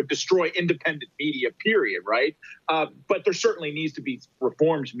that would destroy independent media, period, right? But there certainly needs to be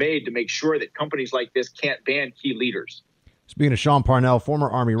reforms made to make sure that companies like this can't ban key leaders. Speaking of Sean Parnell,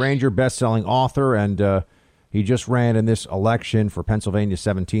 former Army Ranger, best-selling author, and he just ran in this election for Pennsylvania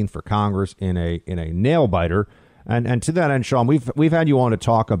 17th for Congress in a nail-biter. And to that end, Sean, we've had you on to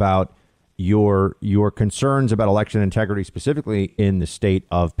talk about your concerns about election integrity, specifically in the state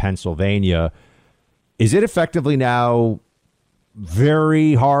of Pennsylvania. Is it effectively now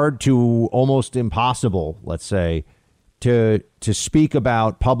very hard to almost impossible, let's say, to speak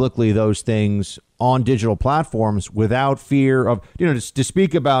about publicly those things on digital platforms without fear of, to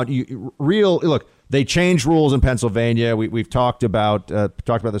speak about look, they changed rules in Pennsylvania. We've talked about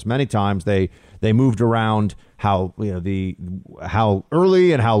this many times. They moved around how how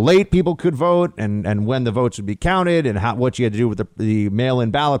early and how late people could vote, and when the votes would be counted, and what you had to do with the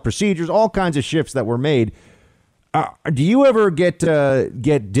mail-in ballot procedures. All kinds of shifts that were made. Do you ever get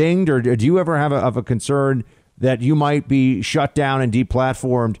dinged, or do you ever have a concern that you might be shut down and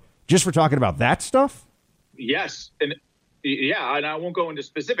deplatformed just for talking about that stuff? Yes, and I won't go into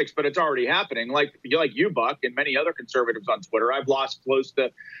specifics, but it's already happening. Like you, Buck, and many other conservatives on Twitter, I've lost close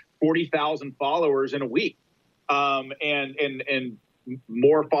to 40,000 followers in a week, and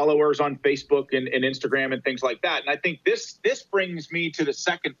more followers on Facebook and Instagram and things like that. And I think this brings me to the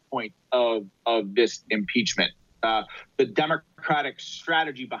second point of this impeachment. The Democratic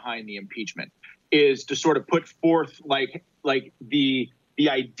strategy behind the impeachment is to sort of put forth like the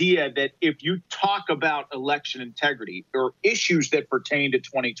idea that if you talk about election integrity or issues that pertain to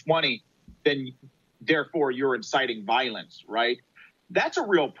 2020, then therefore you're inciting violence, right? That's a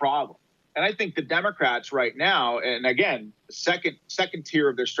real problem. And I think the Democrats right now, and again, the second tier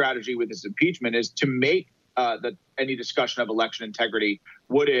of their strategy with this impeachment is to make any discussion of election integrity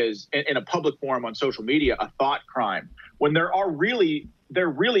what is in a public forum on social media a thought crime, when there really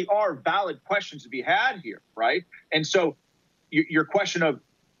are valid questions to be had here, right? And so your question of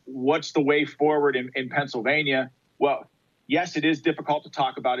what's the way forward in Pennsylvania? Well, yes, it is difficult to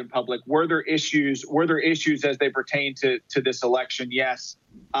talk about in public. Were there issues as they pertain to this election? Yes.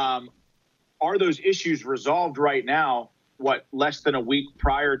 Are those issues resolved right now? Less than a week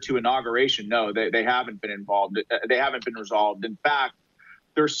prior to inauguration? No, they haven't been involved. They haven't been resolved. In fact,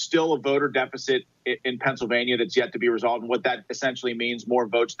 there's still a voter deficit in Pennsylvania that's yet to be resolved. And what that essentially means, more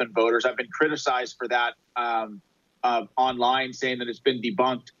votes than voters. I've been criticized for that online, saying that it's been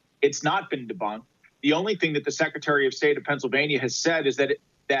debunked. It's not been debunked. The only thing that the Secretary of State of Pennsylvania has said is that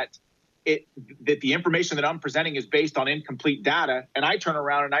the information that I'm presenting is based on incomplete data. And I turn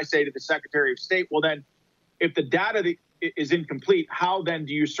around and I say to the Secretary of State, well, then if the data is incomplete, how then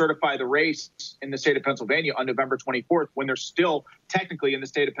do you certify the race in the state of Pennsylvania on November 24th when there's still technically in the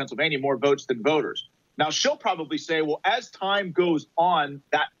state of Pennsylvania more votes than voters? Now, she'll probably say, well, as time goes on,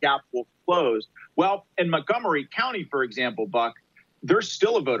 that gap will close. Well, in Montgomery County, for example, Buck, there's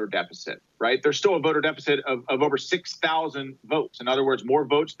still a voter deficit, right? There's still a voter deficit of over 6,000 votes. In other words, more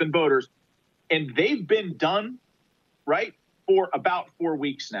votes than voters. And they've been done, right, for about 4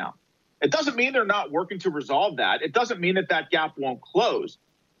 weeks now. It doesn't mean they're not working to resolve that. It doesn't mean that gap won't close.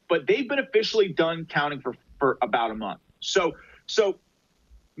 But they've been officially done counting for about a month. So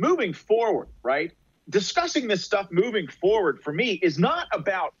moving forward, right, discussing this stuff moving forward for me is not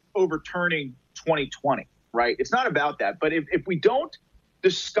about overturning 2020, right? It's not about that. But if we don't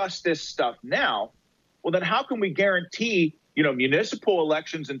discuss this stuff now, well, then how can we guarantee, municipal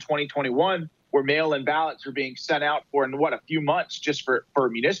elections in 2021 where mail-in ballots are being sent out for in a few months just for a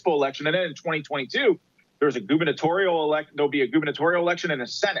municipal election. And then in 2022, there'll be a gubernatorial election and a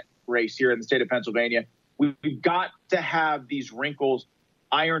Senate race here in the state of Pennsylvania. We've got to have these wrinkles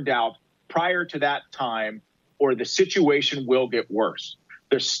ironed out prior to that time, or the situation will get worse.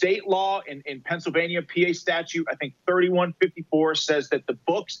 There's state law in Pennsylvania, PA statute, I think 3154 says that the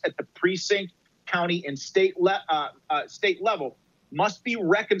books at the precinct, county, and state level must be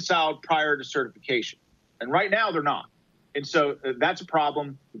reconciled prior to certification. And right now they're not. And so that's a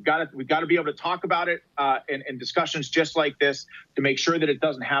problem. We've got to be able to talk about it in discussions just like this to make sure that it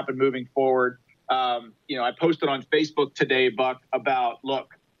doesn't happen moving forward. I posted on Facebook today, Buck, about,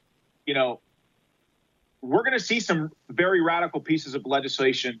 look, we're going to see some very radical pieces of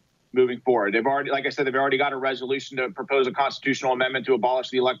legislation moving forward. They've already got a resolution to propose a constitutional amendment to abolish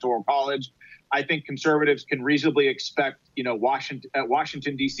the Electoral College. I think conservatives can reasonably expect,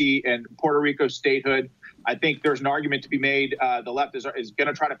 Washington, D.C. and Puerto Rico statehood. I think there's an argument to be made. The left is going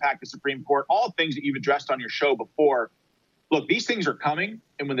to try to pack the Supreme Court, all things that you've addressed on your show before. Look, these things are coming.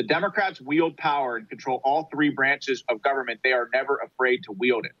 And when the Democrats wield power and control all three branches of government, they are never afraid to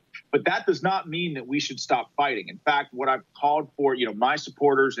wield it. But that does not mean that we should stop fighting. In fact, what I've called for, my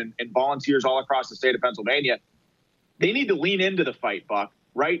supporters and volunteers all across the state of Pennsylvania, they need to lean into the fight, Buck,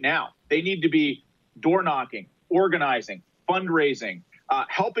 right now. They need to be door knocking, organizing, fundraising,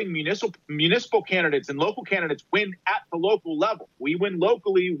 helping municipal candidates and local candidates win at the local level. We win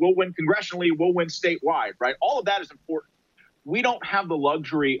locally, we'll win congressionally, we'll win statewide, right? All of that is important. We don't have the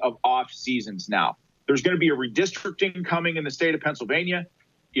luxury of off seasons now. There's going to be a redistricting coming in the state of Pennsylvania.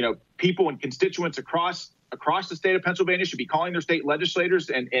 People and constituents across the state of Pennsylvania should be calling their state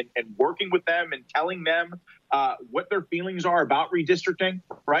legislators and working with them and telling them what their feelings are about redistricting,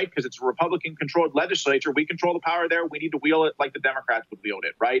 right? Because it's a Republican-controlled legislature. We control the power there. We need to wield it like the Democrats would wield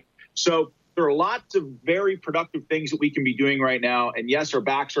it, right? So there are lots of very productive things that we can be doing right now. And yes, our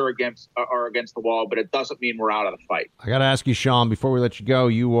backs are against the wall, but it doesn't mean we're out of the fight. I got to ask you, Sean, before we let you go,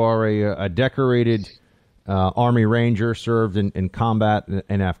 you are a decorated Army Ranger, served in combat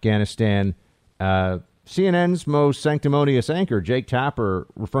in Afghanistan. CNN's most sanctimonious anchor, Jake Tapper,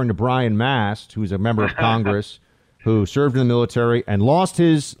 referring to Brian Mast, who's a member of Congress, who served in the military and lost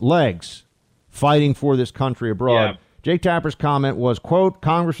his legs fighting for this country abroad. Yeah. Jake Tapper's comment was, quote,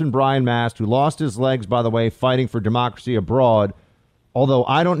 Congressman Brian Mast, who lost his legs, by the way, fighting for democracy abroad, although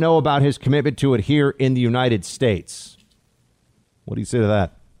I don't know about his commitment to it here in the United States. What do you say to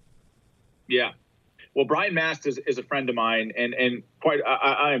that? Yeah. Well, Brian Mast is a friend of mine, and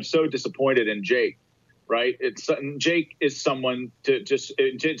I am so disappointed in Jake, right? Jake is someone to just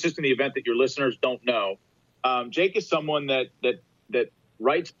in the event that your listeners don't know, Jake is someone that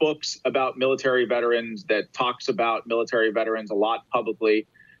writes books about military veterans, that talks about military veterans a lot publicly,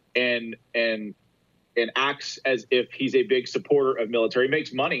 and acts as if he's a big supporter of military. He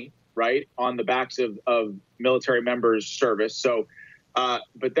makes money, right, on the backs of military members' service. So,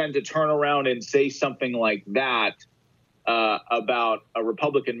 but then to turn around and say something like that about a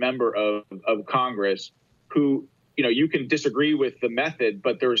Republican member of Congress, who, you can disagree with the method,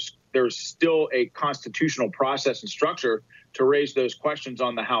 but there's still a constitutional process and structure to raise those questions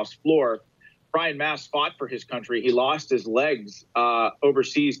on the House floor. Brian Mast fought for his country. He lost his legs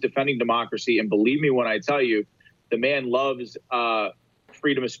overseas defending democracy. And believe me when I tell you, the man loves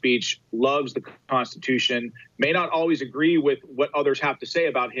freedom of speech, loves the Constitution, may not always agree with what others have to say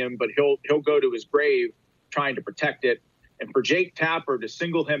about him, but he'll go to his grave trying to protect it. And for Jake Tapper to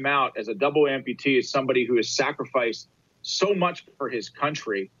single him out as a double amputee, as somebody who has sacrificed so much for his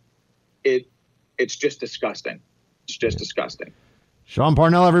country, it's just disgusting. It's just disgusting. Sean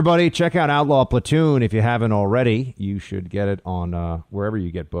Parnell, everybody, check out Outlaw Platoon if you haven't already. You should get it on wherever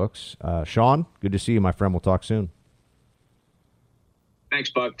you get books. Sean, good to see you, my friend. We'll talk soon. Thanks,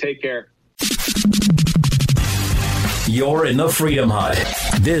 Buck. Take care. You're in the Freedom Hut.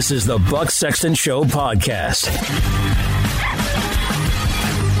 This is the Buck Sexton Show podcast.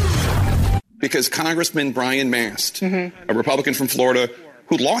 Because Congressman Brian Mast, a Republican from Florida,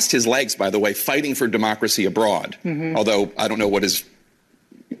 who lost his legs, by the way, fighting for democracy abroad, although I don't know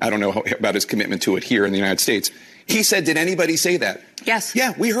about his commitment to it here in the United States. He said, did anybody say that? Yes.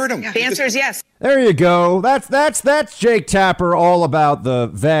 Yeah, we heard him. Yeah. The answer is yes. There you go. That's Jake Tapper, all about the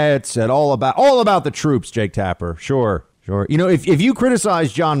vets and all about the troops, Jake Tapper. Sure. If you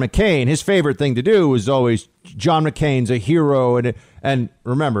criticize John McCain, his favorite thing to do is always John McCain's a hero. And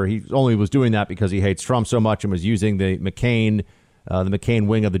remember, he only was doing that because he hates Trump so much and was using the McCain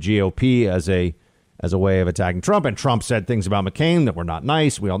wing of the GOP as a way of attacking Trump. And Trump said things about McCain that were not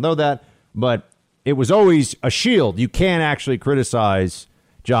nice. We all know that. But it was always a shield. You can't actually criticize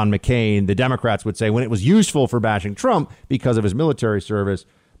John McCain, the Democrats would say, when it was useful for bashing Trump because of his military service.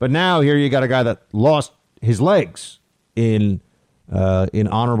 But now here you got a guy that lost his legs in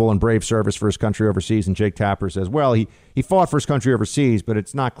honorable and brave service for his country overseas. And Jake Tapper says, well, he fought for his country overseas, but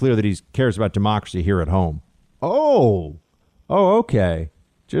it's not clear that he cares about democracy here at home. Oh, okay.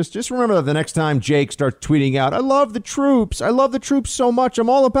 Just remember that the next time Jake starts tweeting out, I love the troops. I love the troops so much. I'm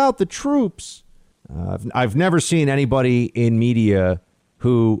all about the troops. I've never seen anybody in media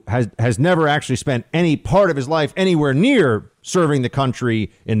who has never actually spent any part of his life anywhere near serving the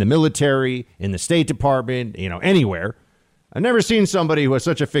country in the military, in the State Department, anywhere. I've never seen somebody who has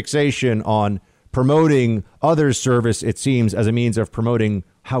such a fixation on promoting others' service, it seems, as a means of promoting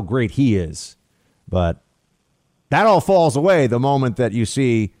how great he is. But that all falls away the moment that you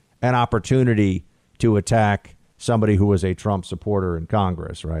see an opportunity to attack somebody who was a Trump supporter in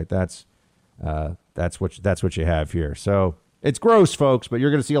Congress, right? That's what you have here. So it's gross, folks, but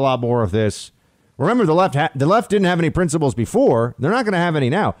you're going to see a lot more of this. Remember, the left didn't have any principles before. They're not going to have any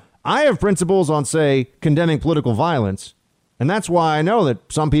now. I have principles on, say, condemning political violence, and that's why I know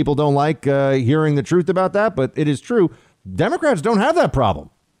that some people don't like hearing the truth about that, but it is true. Democrats don't have that problem.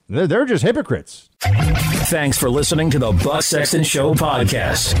 They're just hypocrites. Thanks for listening to the Buck Sexton Show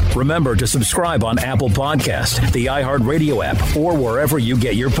podcast. Remember to subscribe on Apple Podcast, the iHeartRadio app, or wherever you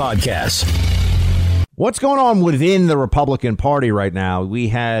get your podcasts. What's going on within the Republican Party right now? We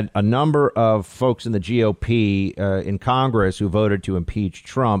had a number of folks in the GOP in Congress who voted to impeach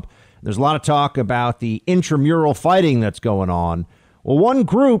Trump. There's a lot of talk about the intramural fighting that's going on. Well, one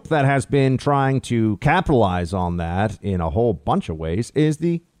group that has been trying to capitalize on that in a whole bunch of ways is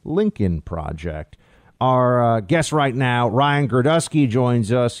the Lincoln Project. Our guest right now, Ryan Girdusky,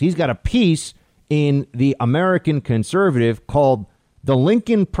 joins us. He's got a piece in the American Conservative called The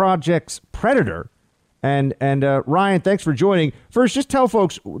Lincoln Project's Predator. And Ryan, thanks for joining. First, just tell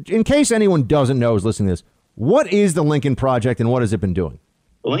folks, in case anyone doesn't know is listening to this, what is the Lincoln Project and what has it been doing?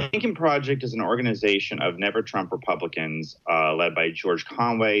 The Lincoln Project is an organization of Never Trump Republicans led by George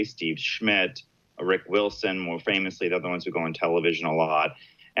Conway, Steve Schmidt, Rick Wilson, more famously. They're the ones who go on television a lot.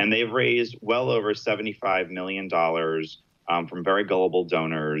 And they've raised well over $75 million from very gullible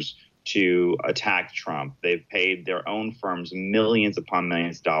donors to attack Trump. They've paid their own firms millions upon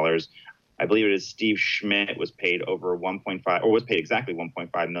millions of dollars. I believe it is Steve Schmidt was paid exactly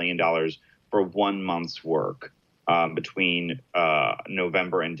 $1.5 million for 1 month's work between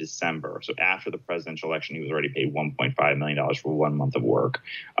November and December. So after the presidential election, he was already paid $1.5 million for 1 month of work.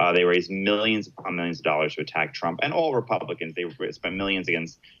 They raised millions upon millions of dollars to attack Trump and all Republicans. They spent millions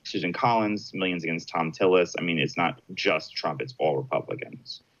against Susan Collins, millions against Tom Tillis. I mean, it's not just Trump, it's all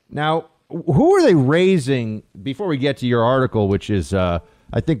Republicans. Now, who are they raising, before we get to your article, which is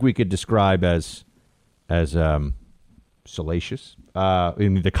I think we could describe as salacious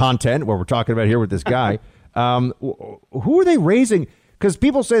in the content, what we're talking about here with this guy. Who are they raising? Because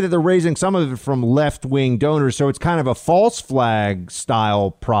people say that they're raising some of it from left-wing donors, so it's kind of a false flag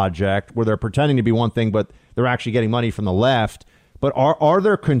style project where they're pretending to be one thing, but they're actually getting money from the left. But are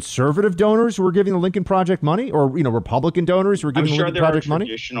there conservative donors who are giving the Lincoln Project money, or Republican donors who are giving the Lincoln Project money? I'm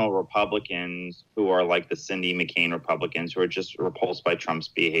sure there are traditional Republicans who are like the Cindy McCain Republicans who are just repulsed by Trump's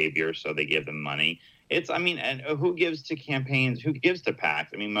behavior, so they give them money. And who gives to campaigns? Who gives to PACs?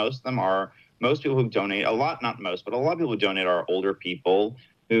 I mean, most people who donate, a lot of people who donate are older people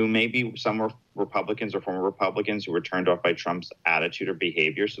who maybe some were Republicans or former Republicans who were turned off by Trump's attitude or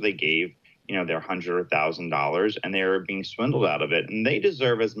behavior, so they gave their $100 or $1,000, and they're being swindled out of it. And they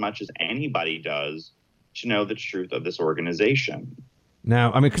deserve as much as anybody does to know the truth of this organization.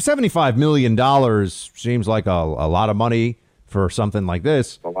 Now, I mean, $75 million seems like a lot of money for something like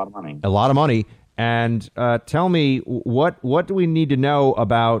this. A lot of money. A lot of money. And tell me, what do we need to know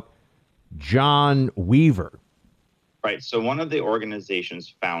about John Weaver? Right. So one of the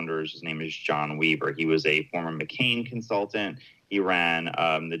organization's founders, his name is John Weaver. He was a former McCain consultant. He ran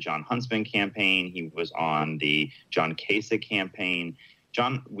the John Huntsman campaign. He was on the John Kasich campaign.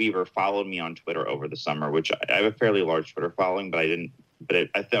 John Weaver followed me on Twitter over the summer, which I have a fairly large Twitter following, but I didn't. But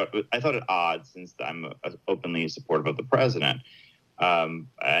I thought it odd since I'm openly supportive of the president,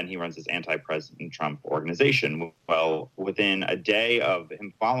 and he runs this anti-President Trump organization. Well, within a day of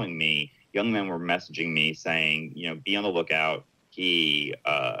him following me, young men were messaging me saying, be on the lookout. He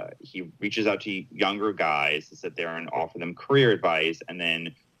reaches out to younger guys to sit there and offer them career advice, and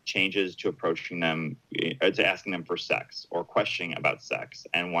then changes to approaching them, to asking them for sex or questioning about sex,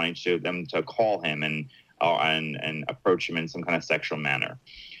 and wanting them to call him and approach him in some kind of sexual manner.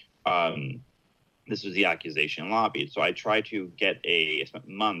 This was the accusation lobbied. So I tried to I spent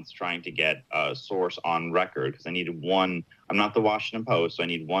months trying to get a source on record, because I needed one. I'm not the Washington Post, so I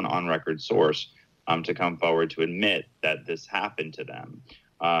need one on record source to come forward to admit that this happened to them,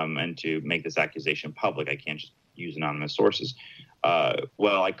 and to make this accusation public. I can't just use anonymous sources.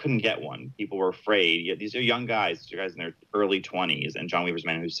 Well, I couldn't get one. People were afraid. These are young guys. These are guys in their early 20s. And John Weaver's a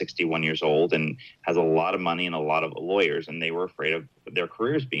man who's 61 years old and has a lot of money and a lot of lawyers. And they were afraid of their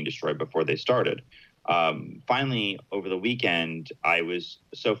careers being destroyed before they started. Finally, over the weekend, I was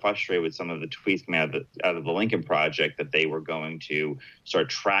so frustrated with some of the tweets coming out of the Lincoln Project that they were going to start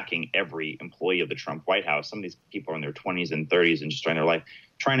tracking every employee of the Trump White House. Some of these people are in their 20s and 30s and just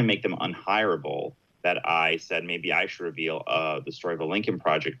trying to make them unhireable. that I said maybe I should reveal the story of a Lincoln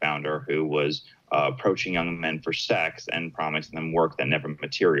Project founder who was approaching young men for sex and promising them work that never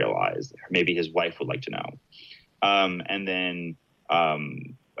materialized. Maybe his wife would like to know. And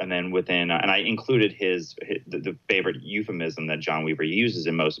then within, and I included the favorite euphemism that John Weaver uses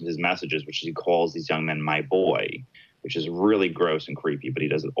in most of his messages, which he calls these young men "my boy," which is really gross and creepy, but he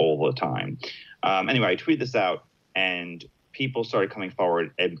does it all the time. Anyway, I tweeted this out, and people started coming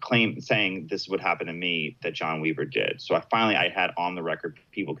forward and saying this would happen to me, that John Weaver did. So I had on the record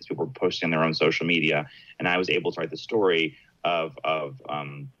people, because people were posting on their own social media, and I was able to write the story of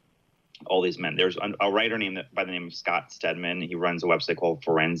all these men. There's a writer by the name of Scott Stedman. He runs a website called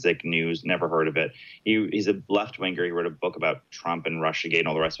Forensic News. Never heard of it. He's a left-winger. He wrote a book about Trump and Russiagate and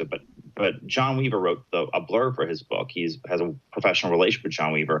all the rest of it. But John Weaver wrote a blurb for his book. He has a professional relationship with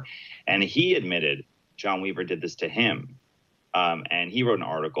John Weaver, and he admitted John Weaver did this to him. And he wrote an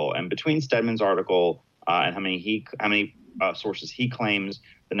article. And between Stedman's article and how many sources he claims,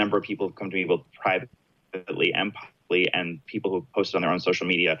 the number of people who come to me both privately and publicly, and people who posted on their own social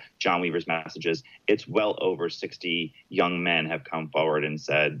media John Weaver's messages, it's well over 60 young men have come forward and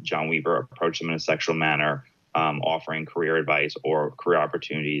said John Weaver approached them in a sexual manner, offering career advice or career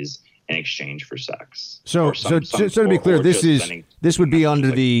opportunities in exchange for sex. So to be clear, this would be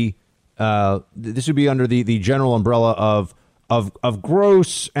under the general umbrella of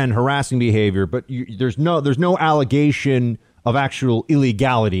gross and harassing behavior, but there's no allegation of actual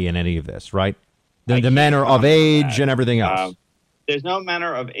illegality in any of this, right? The men are of age and everything else. There's no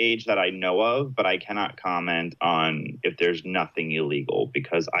manner of age that I know of, but I cannot comment on if there's nothing illegal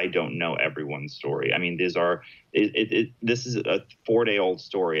because I don't know everyone's story. I mean, this is a 4-day-old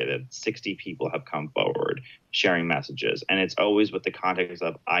story that 60 people have come forward sharing messages, and it's always with the context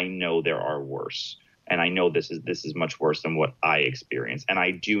of I know there are worse. And I know this is much worse than what I experienced. And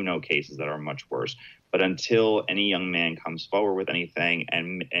I do know cases that are much worse. But until any young man comes forward with anything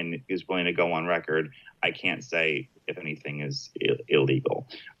and is willing to go on record, I can't say if anything is illegal.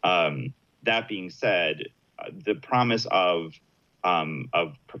 That being said, the promise of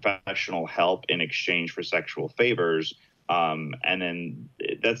professional help in exchange for sexual favors, and then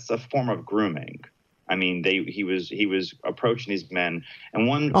that's a form of grooming. I mean, he was approaching these men, and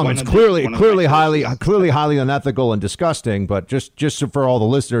it's clearly highly unethical and disgusting. But just for all the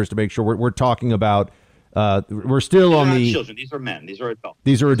listeners to make sure we're talking about, we're still on the children. These are men. These are adults.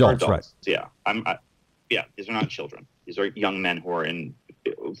 These are adults, right? Yeah, these are not children. These are young men who are in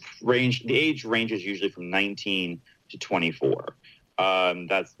range. The age range is usually from 19 to 24.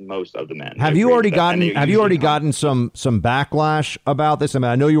 That's most of the men. Have you already gotten some backlash about this? I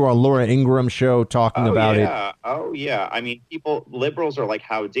mean, I know you were on Laura Ingram's show talking about it. Oh yeah. I mean, liberals are like,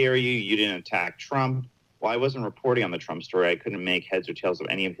 how dare you? You didn't attack Trump. Well, I wasn't reporting on the Trump story. I couldn't make heads or tails of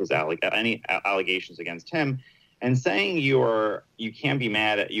any of his allegations against him. And saying you can be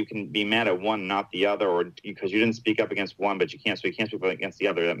mad at one, not the other, or because you didn't speak up against one, but you can't speak up against the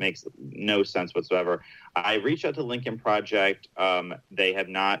other. That makes no sense whatsoever. I reached out to Lincoln Project. They have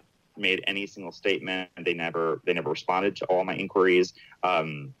not made any single statement. They never responded to all my inquiries.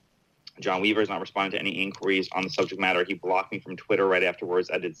 John Weaver has not responded to any inquiries on the subject matter. He blocked me from Twitter right afterwards,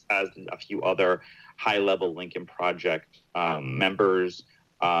 as did a few other high-level Lincoln Project members.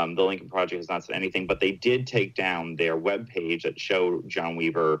 The Lincoln Project has not said anything, but they did take down their webpage that showed John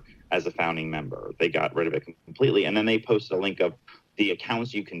Weaver as a founding member. They got rid of it completely, and then they posted a link of the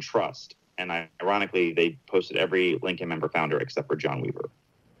accounts you can trust. And ironically, they posted every Lincoln member founder except for John Weaver.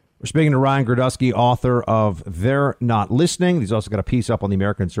 We're speaking to Ryan Grodowski, author of They're Not Listening. He's also got a piece up on the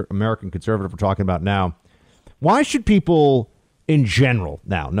American Conservative we're talking about now. Why should people in general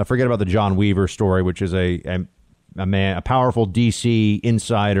now forget about the John Weaver story, which is a powerful DC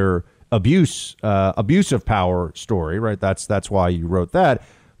insider abuse of power story, right? That's why you wrote that.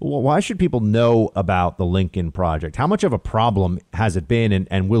 Well, why should people know about the Lincoln Project? How much of a problem has it been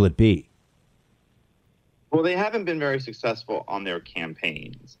and will it be? Well, they haven't been very successful on their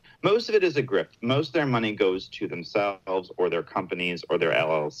campaigns. Most of it is a grift. Most of their money goes to themselves or their companies or their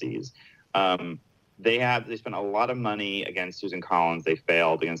LLCs. They spent a lot of money against Susan Collins. They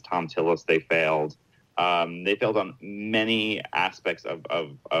failed. Against Tom Tillis, they failed. They failed on many aspects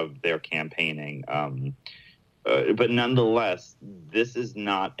of their campaigning. But nonetheless, this is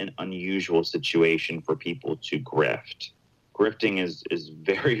not an unusual situation for people to grift. Grifting is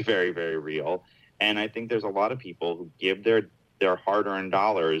very, very, very real. And I think there's a lot of people who give their hard-earned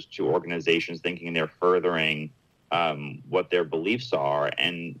dollars to organizations thinking they're furthering what their beliefs are.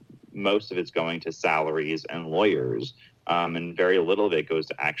 And most of it's going to salaries and lawyers. And very little of it goes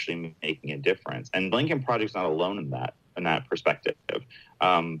to actually making a difference. And Lincoln Project's not alone in that. in that perspective.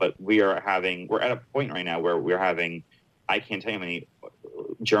 But we're at a point right now where we're having, I can't tell you how many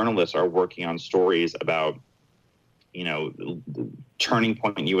journalists are working on stories about, Turning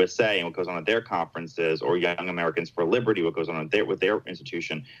Point USA and what goes on at their conferences, or Young Americans for Liberty, what goes on with their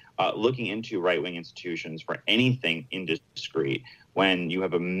institution, looking into right-wing institutions for anything indiscreet when you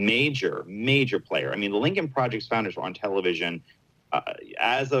have a major player. I mean, the Lincoln Project's founders were on television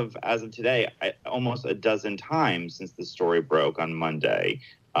as of today, almost a dozen times since the story broke on Monday.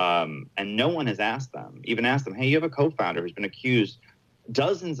 And no one has asked them, hey, you have a co-founder who's been accused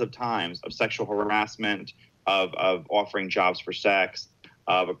dozens of times of sexual harassment, of offering jobs for sex,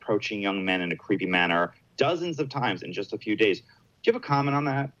 of approaching young men in a creepy manner, dozens of times in just a few days. Do you have a comment on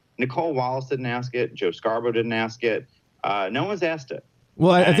that? Nicole Wallace didn't ask it. Joe Scarborough didn't ask it. No one's asked it.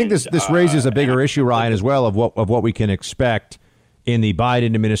 Well, I think this raises a bigger issue, Ryan, as well, of what we can expect in the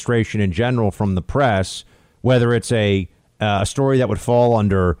Biden administration in general from the press, whether it's a story that would fall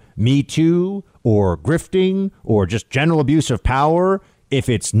under Me Too or grifting or just general abuse of power. I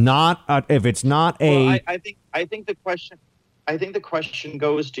think the question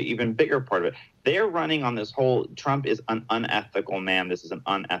goes to even bigger part of it. They're running on this whole Trump is an unethical man. This is an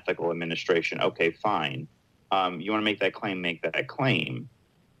unethical administration. Okay, fine. You want to make that claim, make that claim.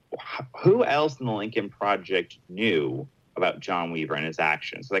 Who else in the Lincoln Project knew about John Weaver and his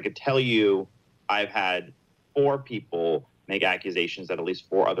actions? So I could tell you I've had 4 people make accusations that at least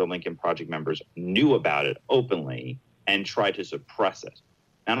 4 other Lincoln Project members knew about it openly and tried to suppress it.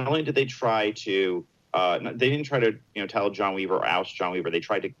 Not only did they try to, they didn't try to, tell John Weaver or oust John Weaver. They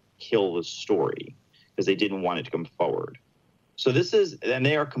tried to kill the story because they didn't want it to come forward. So and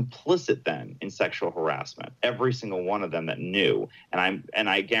they are complicit then in sexual harassment. Every single one of them that knew, and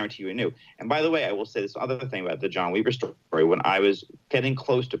I guarantee you knew. And by the way, I will say this other thing about the John Weaver story. When I was getting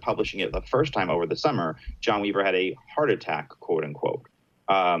close to publishing it the first time over the summer, John Weaver had a heart attack, quote unquote,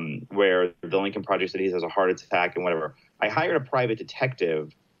 where the Lincoln Project said he has a heart attack and whatever. I hired a private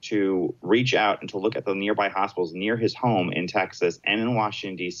detective to reach out and to look at the nearby hospitals near his home in Texas and in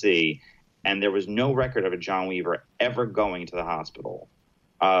Washington, D.C., and there was no record of a John Weaver ever going to the hospital.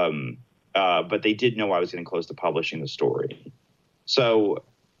 But they did know I was getting close to publishing the story. So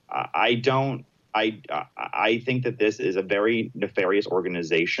I think that this is a very nefarious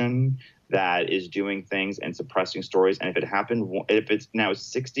organization that is doing things and suppressing stories. And if it's now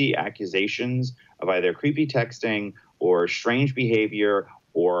 60 accusations of either creepy texting or strange behavior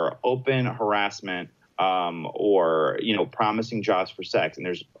or open harassment, or, promising jobs for sex, and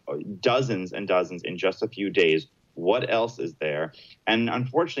there's dozens and dozens in just a few days. What else is there? And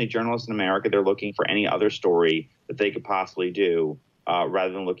unfortunately, journalists in America, they're looking for any other story that they could possibly do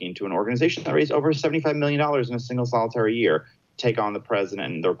rather than looking into an organization that raised over $75 million in a single solitary year to take on the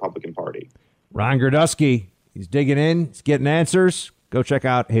president and the Republican Party. Ryan Girdusky, he's digging in. He's getting answers. Go check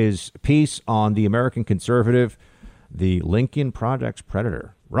out his piece on the American Conservative, the Lincoln Project's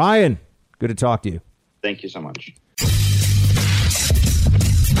Predator. Ryan, good to talk to you. Thank you so much.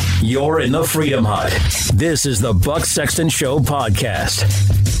 You're in the Freedom Hut. This is the Buck Sexton Show podcast.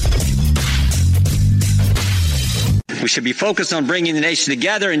 We should be focused on bringing the nation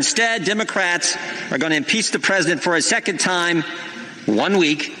together. Instead, Democrats are going to impeach the president for a second time 1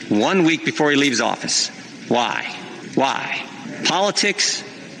 week before he leaves office. Why? Politics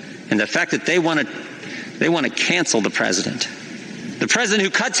and the fact that they want to cancel the president. The president who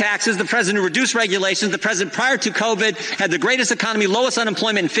cut taxes, the president who reduced regulations, the president prior to COVID had the greatest economy, lowest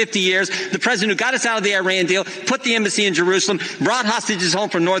unemployment in 50 years, the president who got us out of the Iran deal, put the embassy in Jerusalem, brought hostages home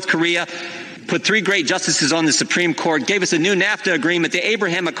from North Korea, put 3 great justices on the Supreme Court, gave us a new NAFTA agreement, the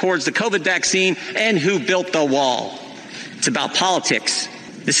Abraham Accords, the COVID vaccine, and who built the wall. It's about politics.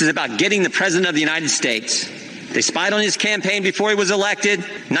 This is about getting the president of the United States. They spied on his campaign before he was elected.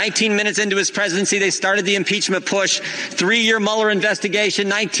 19 minutes into his presidency, they started the impeachment push. 3-year Mueller investigation,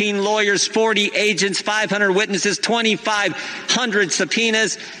 19 lawyers, 40 agents, 500 witnesses, 2,500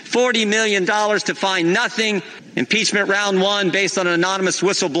 subpoenas, $40 million to find nothing. Impeachment round 1 based on an anonymous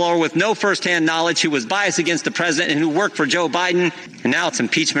whistleblower with no firsthand knowledge who was biased against the president and who worked for Joe Biden. And now it's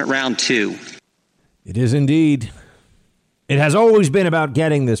impeachment round 2. It is indeed. It has always been about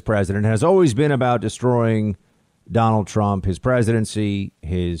getting this president. It has always been about destroying Donald Trump, his presidency,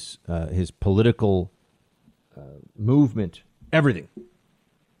 his political movement, everything.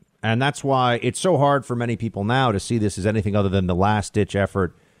 And that's why it's so hard for many people now to see this as anything other than the last-ditch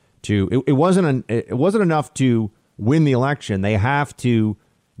effort to. It wasn't enough to win the election. They have to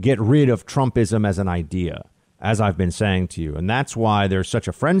get rid of Trumpism as an idea, as I've been saying to you. And that's why there's such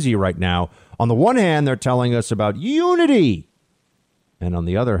a frenzy right now. On the one hand, they're telling us about unity. And on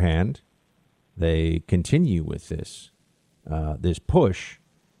the other hand, they continue with this this push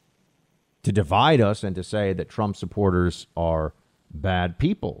to divide us and to say that Trump supporters are bad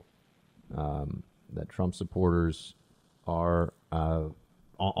people, that Trump supporters are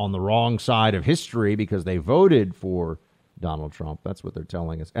on the wrong side of history because they voted for Donald Trump. That's what they're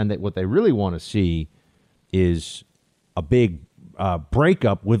telling us. And that what they really want to see is a big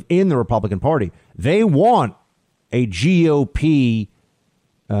breakup within the Republican Party. They want a GOP,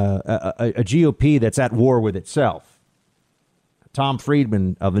 a GOP that's at war with itself. Tom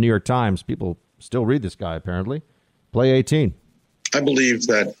Friedman of the New York Times, people still read this guy, apparently. Play 18. I believe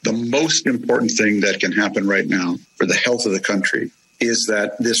that the most important thing that can happen right now for the health of the country is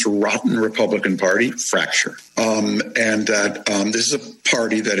that this rotten Republican Party fracture. And that this is a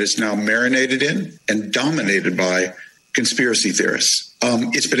party that is now marinated in and dominated by conspiracy theorists.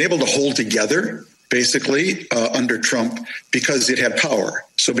 It's been able to hold together, basically, under Trump because it had power.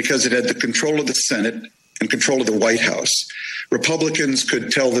 So because it had the control of the Senate and control of the White House, Republicans could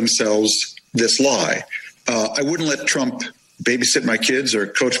tell themselves this lie. I wouldn't let Trump babysit my kids or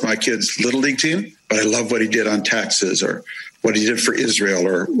coach my kids' little league team, but I love what he did on taxes or what he did for Israel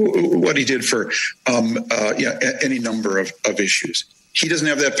or what he did for any number of issues. He doesn't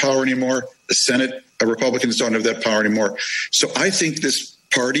have that power anymore. The Senate Republicans don't have that power anymore. So I think this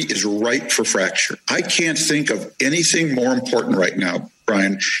party is ripe for fracture. I can't think of anything more important right now,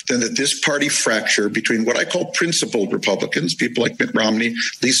 Brian, than that this party fracture between what I call principled Republicans, people like Mitt Romney,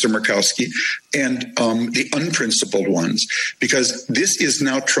 Lisa Murkowski, and the unprincipled ones, because this is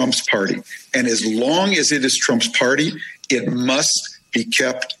now Trump's party. And as long as it is Trump's party, it must be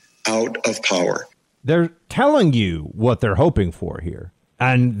kept out of power. They're telling you what they're hoping for here,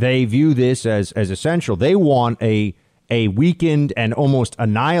 and they view this as essential. They want a weakened and almost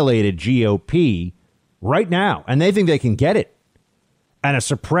annihilated GOP right now, and they think they can get it. And a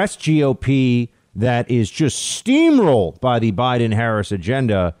suppressed GOP that is just steamrolled by the Biden-Harris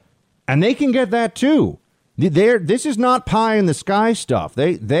agenda, and they can get that too. This is not pie in the sky stuff.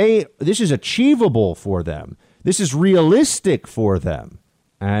 This is achievable for them. This is realistic for them,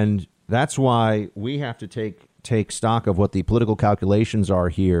 and that's why we have to take stock of what the political calculations are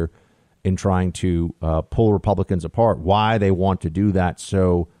here in trying to pull Republicans apart. Why they want to do that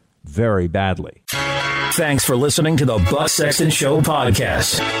so very badly. Thanks for listening to the Buck Sexton Show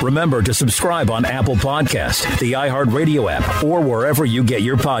podcast. Remember to subscribe on Apple Podcasts, the iHeartRadio app, or wherever you get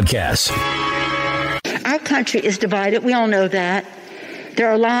your podcasts. Our country is divided. We all know that. There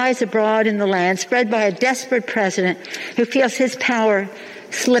are lies abroad in the land spread by a desperate president who feels his power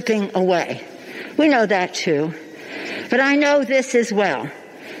slipping away. We know that too. But I know this as well,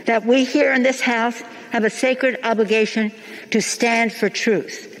 that we here in this House have a sacred obligation to stand for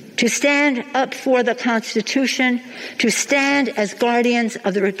truth, to stand up for the Constitution, to stand as guardians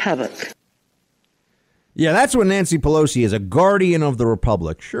of the Republic. Yeah, that's what Nancy Pelosi is, a guardian of the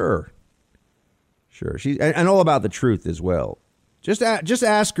Republic. Sure. She's and all about the truth as well. Just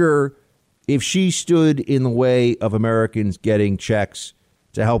ask her if she stood in the way of Americans getting checks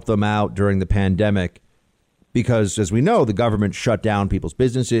to help them out during the pandemic, because, as we know, the government shut down people's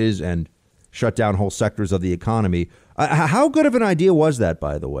businesses and shut down whole sectors of the economy. How good of an idea was that,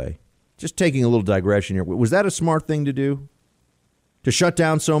 by the way? Just taking a little digression here. Was that a smart thing to do? To shut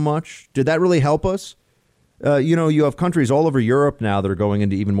down so much? Did that really help us? You have countries all over Europe now that are going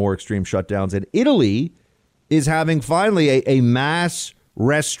into even more extreme shutdowns. And Italy is having finally a mass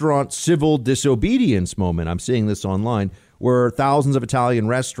restaurant civil disobedience moment. I'm seeing this online, where thousands of Italian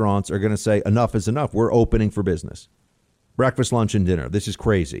restaurants are going to say enough is enough. We're opening for business. Breakfast, lunch, and dinner. This is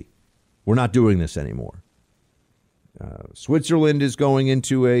crazy. We're not doing this anymore. Switzerland is going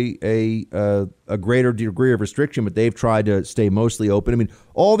into a greater degree of restriction, but they've tried to stay mostly open. I mean,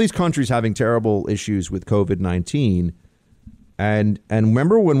 all these countries having terrible issues with COVID-19. And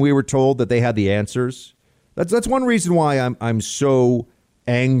remember when we were told that they had the answers? That's one reason why I'm so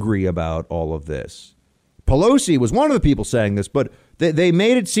angry about all of this. Pelosi was one of the people saying this, but they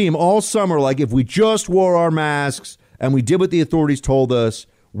made it seem all summer like if we just wore our masks and we did what the authorities told us,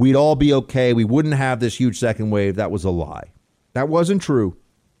 we'd all be okay. We wouldn't have this huge second wave. That was a lie. That wasn't true.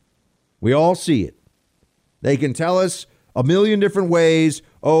 We all see it. They can tell us a million different ways.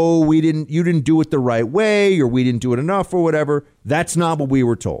 Oh, you didn't do it the right way, or we didn't do it enough, or whatever. That's not what we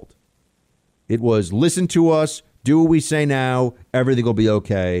were told. It was listen to us, do what we say now, everything will be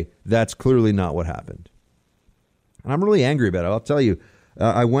okay. That's clearly not what happened. And I'm really angry about it. I'll tell you,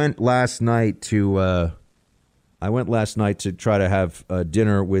 I went last night to try to have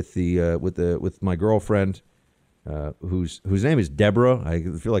dinner with my girlfriend, whose name is Deborah. I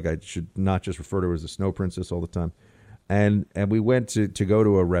feel like I should not just refer to her as the Snow Princess all the time. And we went to go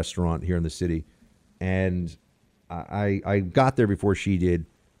to a restaurant here in the city, and I got there before she did.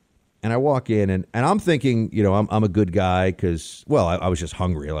 And I walk in and I'm thinking, I'm a good guy because, well, I was just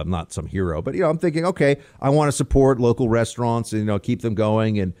hungry. I'm not some hero. But, I'm thinking, OK, I want to support local restaurants and, keep them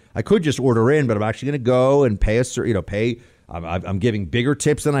going. And I could just order in, but I'm actually going to go and pay. I'm giving bigger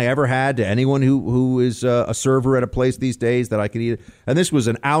tips than I ever had to anyone who is a server at a place these days that I could eat. And this was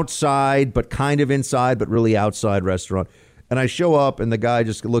an outside, but kind of inside, but really outside restaurant. And I show up and the guy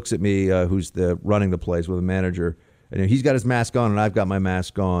just looks at me, who's running the place with a manager. And he's got his mask on and I've got my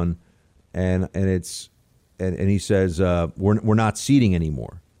mask on. And he says, we're not seating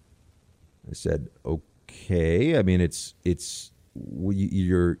anymore. I said, okay. I mean,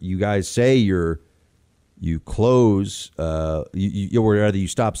 you guys say you close, or rather you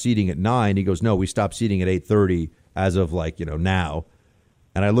stop seating at 9. He goes, no, we stopped seating at 8:30 as of now.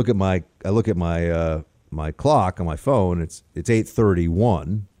 And I look at my my clock on my phone. It's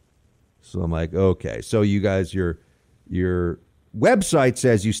 8:31. So I'm like, okay. So you guys, your website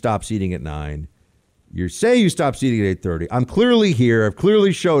says you stop seating at 9. You say you stop seating at 8:30. I'm clearly here. I've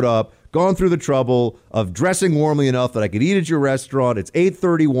clearly showed up, gone through the trouble of dressing warmly enough that I could eat at your restaurant. It's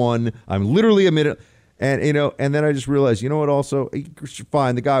 8:31. I'm literally a minute. And, and then I just realized, what, also,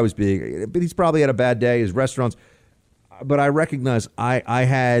 fine, the guy was but he's probably had a bad day, his restaurants. But I recognize I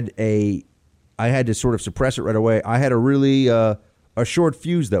had to sort of suppress it right away. I had a really a short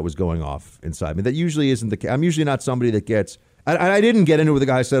fuse that was going off inside me. That usually isn't the case. I'm usually not somebody that gets. I didn't get into it with the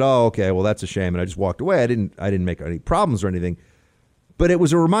guy. I said, "Oh, okay, well, that's a shame," and I just walked away. I didn't make any problems or anything. But it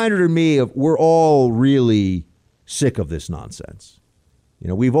was a reminder to me of we're all really sick of this nonsense.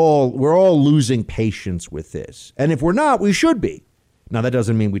 We're all losing patience with this, and if we're not, we should be. Now, that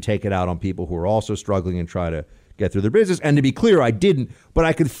doesn't mean we take it out on people who are also struggling and try to get through their business. And to be clear, I didn't, but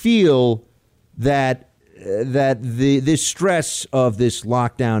I could feel that this stress of this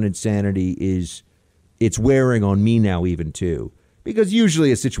lockdown insanity it's wearing on me now even too, because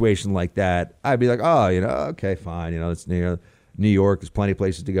usually a situation like that, I'd be like, oh, okay, fine. It's New York. There's plenty of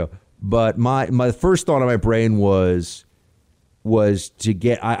places to go. But my first thought in my brain was to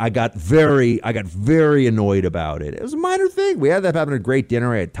get, I got very annoyed about it. It was a minor thing. We had that having a great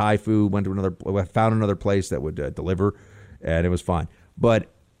dinner. I had Thai food, found another place that would deliver, and it was fine.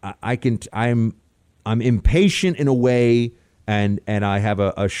 But I'm impatient in a way, and I have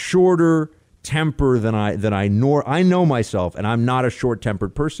a shorter temper than I know myself, and I'm not a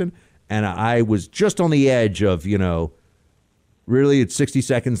short-tempered person. And I was just on the edge of, really, it's 60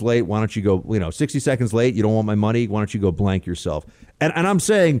 seconds late. Why don't you go, 60 seconds late? You don't want my money. Why don't you go blank yourself? And I'm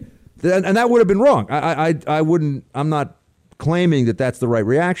saying, and that would have been wrong. I wouldn't, I'm not claiming that that's the right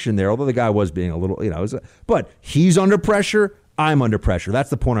reaction there, although the guy was being a little, but he's under pressure. I'm under pressure. That's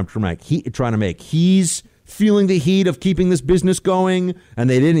the point I'm trying to make. He's feeling the heat of keeping this business going, and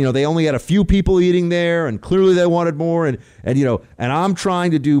they didn't, they only had a few people eating there, and clearly they wanted more, and I'm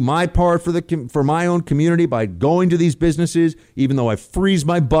trying to do my part for my own community by going to these businesses, even though I freeze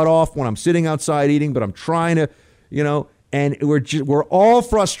my butt off when I'm sitting outside eating, but I'm trying to, and we're all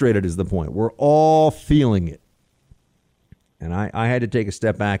frustrated is the point. We're all feeling it. And I had to take a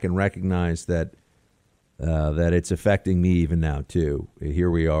step back and recognize that it's affecting me even now too. Here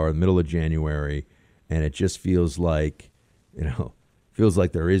we are in the middle of January, and it just feels like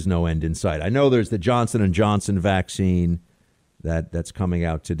there is no end in sight. I know there's the Johnson & Johnson vaccine that's coming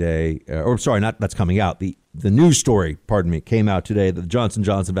out today. Not that's coming out. The news story, came out today. The Johnson &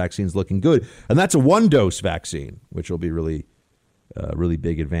 Johnson vaccine is looking good. And that's a 1-dose vaccine, which will be really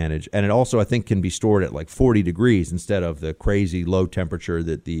big advantage. And it also, I think, can be stored at like 40 degrees instead of the crazy low temperature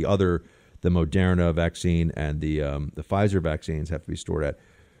that the Moderna vaccine and the Pfizer vaccines have to be stored at.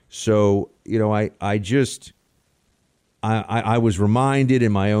 So, I was reminded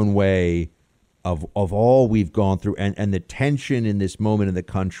in my own way of all we've gone through and the tension in this moment in the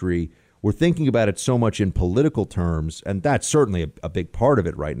country. We're thinking about it so much in political terms, and that's certainly a big part of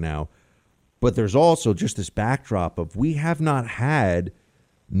it right now. But there's also just this backdrop of we have not had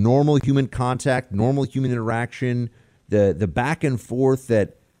normal human contact, normal human interaction, the back and forth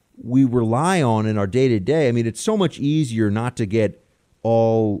that we rely on in our day-to-day. I mean, it's so much easier not to get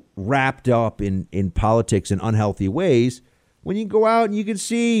all wrapped up in politics in unhealthy ways when you go out and you can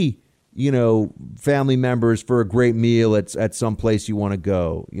see, family members for a great meal at some place you want to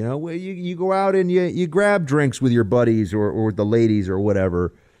go. You go out and you grab drinks with your buddies or the ladies or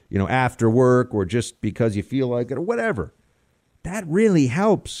whatever, after work or just because you feel like it or whatever. That really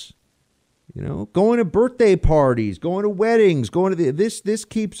helps. Going to birthday parties, going to weddings, this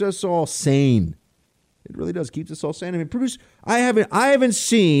keeps us all sane. It really does. Keeps us all sane. I mean, I haven't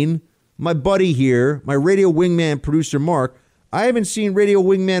seen my buddy here, my radio wingman producer Mark. I haven't seen radio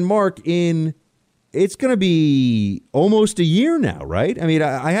wingman Mark in it's going to be almost a year now, right? I mean,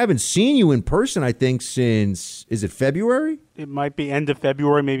 I haven't seen you in person, I think, since, is it February? It might be end of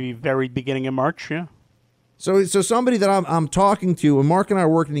February, maybe very beginning of March, yeah. So somebody that I'm talking to, and Mark and I are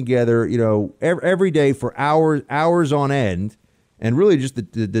working together, every day for hours on end, and really just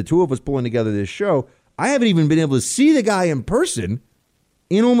the two of us pulling together this show, I haven't even been able to see the guy in person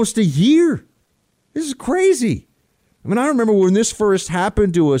in almost a year. This is crazy. I mean, I remember when this first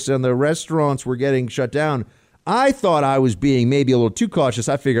happened to us and the restaurants were getting shut down, I thought I was being maybe a little too cautious.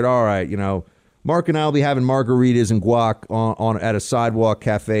 I figured, all right, Mark and I will be having margaritas and guac on at a sidewalk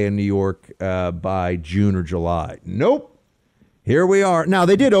cafe in New York by June or July. Nope. Here we are. Now,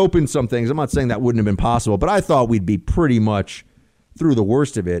 they did open some things. I'm not saying that wouldn't have been possible, but I thought we'd be pretty much through the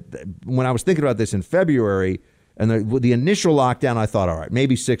worst of it. When I was thinking about this in February and the initial lockdown, I thought, all right,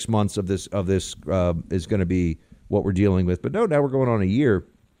 maybe 6 months of this is going to be what we're dealing with. But no, now we're going on a year.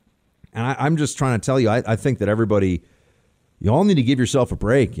 And I'm just trying to tell you, I think that everybody, you all need to give yourself a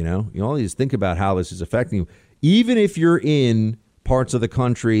break, You all need to think about how this is affecting you. Even if you're in parts of the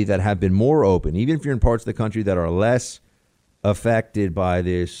country that have been more open, even if you're in parts of the country that are less affected by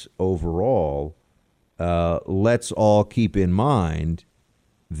this overall, let's all keep in mind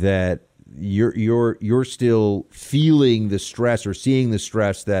that you're still feeling the stress or seeing the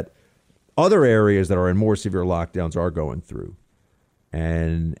stress that other areas that are in more severe lockdowns are going through.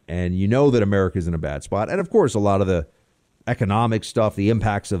 And that America's in a bad spot. And of course, a lot of the economic stuff, the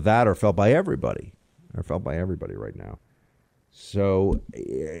impacts of that are felt by everybody. Right now. So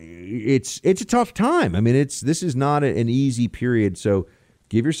it's a tough time. I mean, this is not an easy period. So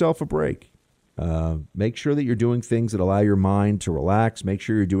give yourself a break. Make sure that you're doing things that allow your mind to relax. Make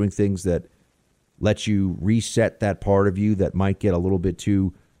sure you're doing things that let you reset that part of you that might get a little bit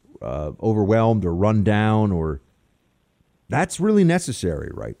too overwhelmed or run down, or that's really necessary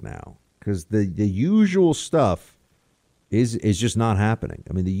right now, because the usual stuff is just not happening.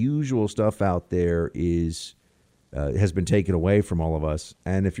 I mean, the usual stuff out there has been taken away from all of us.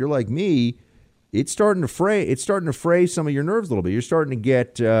 And if you're like me, it's starting to fray some of your nerves a little bit. You're starting to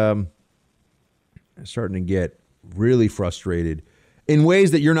get really frustrated in ways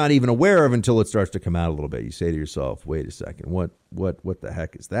that you're not even aware of until it starts to come out a little bit. You say to yourself, wait a second, what the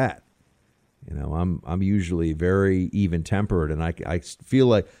heck is that? I'm usually very even tempered, and I feel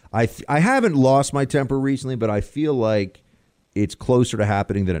like I haven't lost my temper recently, but I feel like it's closer to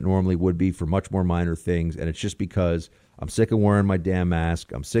happening than it normally would be for much more minor things. And it's just because I'm sick of wearing my damn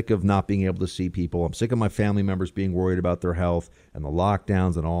mask. I'm sick of not being able to see people. I'm sick of my family members being worried about their health and the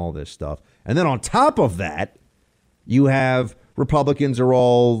lockdowns and all this stuff. And then on top of that, you have Republicans are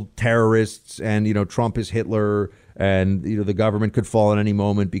all terrorists, and Trump is Hitler, and the government could fall at any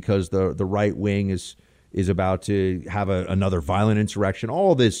moment because the right wing is about to have another violent insurrection.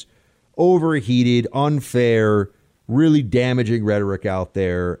 All this overheated, unfair, really damaging rhetoric out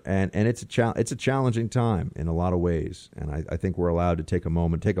there, and it's a challenging time in a lot of ways. And I think we're allowed to take a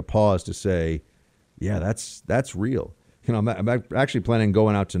moment, take a pause to say, yeah, that's real. I'm actually planning on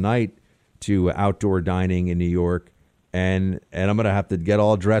going out tonight to outdoor dining in New York, and I'm going to have to get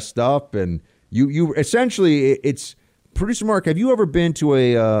all dressed up. And you essentially, it's Producer Mark, have you ever been to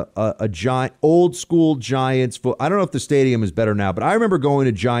a giant old school Giants? I don't know if the stadium is better now, but I remember going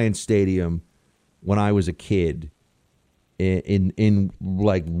to Giants Stadium when I was a kid in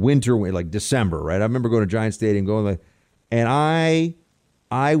like winter, like December, right? I remember going to Giants Stadium, and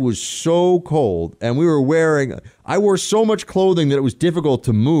I was so cold, and I wore so much clothing that it was difficult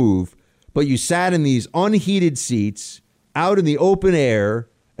to move. But you sat in these unheated seats out in the open air,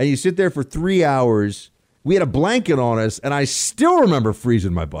 and you sit there for 3 hours. We had a blanket on us, and I still remember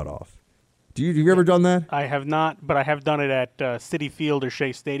freezing my butt off. Have you ever done that? I have not, but I have done it at Citi Field or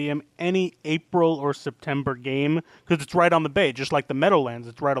Shea Stadium. Any April or September game, because it's right on the bay, just like the Meadowlands.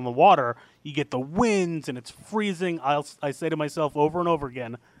 It's right on the water. You get the winds, and it's freezing. I say to myself over and over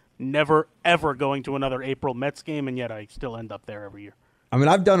again, never, ever going to another April Mets game, and yet I still end up there every year. I mean,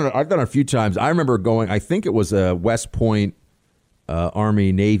 I've done it a few times. I remember going, I think it was a West Point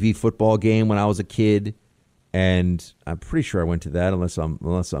Army-Navy football game when I was a kid. And I'm pretty sure I went to that unless I'm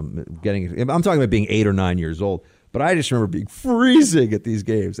talking about being 8 or 9 years old. But I just remember being freezing at these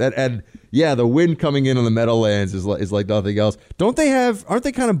games. And yeah, the wind coming in on the Meadowlands is like nothing else. Aren't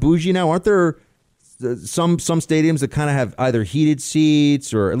they kind of bougie now? Aren't there some stadiums that kind of have either heated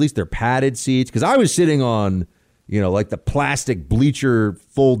seats or at least they're padded seats? Because I was sitting on, like the plastic bleacher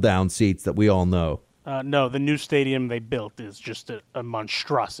fold down seats that we all know. No, the new stadium they built is just a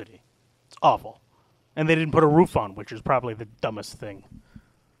monstrosity. It's awful. And they didn't put a roof on, which is probably the dumbest thing.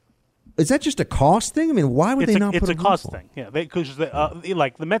 is that just a cost thing? I mean, why would they not put It's a cost roof on? thing. Yeah, because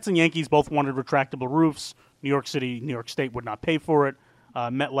like the Mets and Yankees both wanted retractable roofs. New York City, New York State would not pay for it.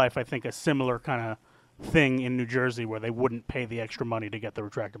 MetLife, I think, a similar kind of thing in New Jersey where they wouldn't pay the extra money to get the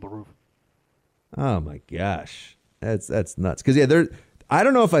retractable roof. Oh my gosh, that's nuts. Because I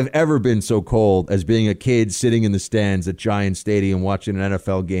don't know if I've ever been so cold as being a kid sitting in the stands at Giant Stadium watching an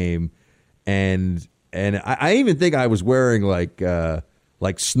NFL game, and I even think I was wearing like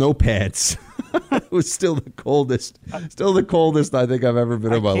snow pants. It was still the coldest I think I've ever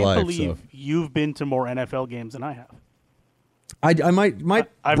been in my life. I can't believe you've been to more NFL games than I have. My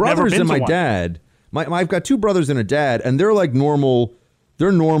I've brothers never been and to my one. dad. I've got two brothers and a dad, and they're like normal.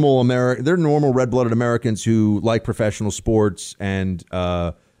 They're normal red-blooded Americans who like professional sports and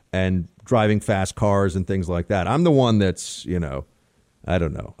driving fast cars and things like that. I'm the one that's, I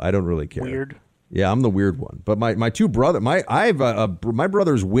don't know. I don't really care. Weird. Yeah, I'm the weird one. But my two brothers, my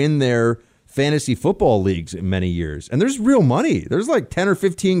brothers win their fantasy football leagues in many years, and there's real money. There's like 10 or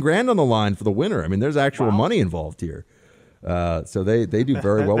 15 grand on the line for the winner. I mean, there's actual money involved here. So they do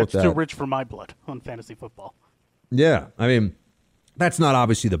very well with that. That's too rich for my blood on fantasy football. Yeah, I mean, that's not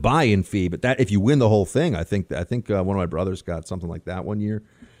obviously the buy-in fee, but that if you win the whole thing, I think one of my brothers got something like that one year.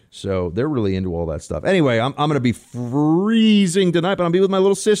 So they're really into all that stuff. Anyway, I'm going to be freezing tonight, but I'll be with my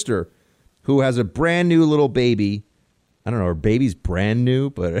little sister, who has a brand new little baby. I don't know, her baby's brand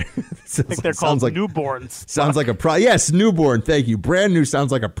new, but I think they're called newborns. Sounds like a product. Yes, newborn. Thank you. Brand new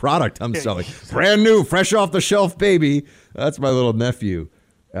sounds like a product I'm selling. Brand new, fresh off the shelf baby. That's my little nephew.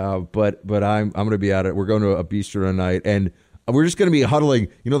 But I'm going to be at it. We're going to a bistro tonight, and we're just going to be huddling.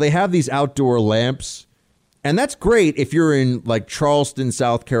 They have these outdoor lamps, and that's great if you're in like Charleston,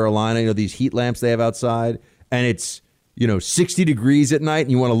 South Carolina. These heat lamps they have outside, and it's 60 degrees at night, and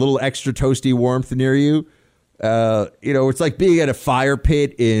you want a little extra toasty warmth near you. It's like being at a fire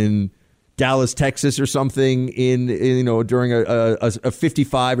pit in Dallas, Texas, or something in during a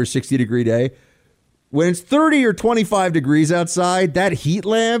 55 or 60 degree day. When it's 30 or 25 degrees outside, that heat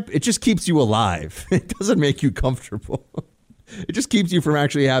lamp, it just keeps you alive. It doesn't make you comfortable. It just keeps you from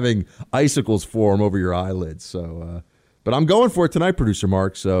actually having icicles form over your eyelids. So, but I'm going for it tonight, producer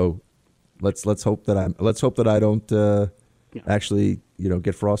Mark. So let's hope that I don't actually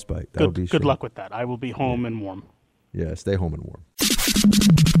get frostbite. That would be good luck with that. I will be home and warm. Yeah, stay home and warm.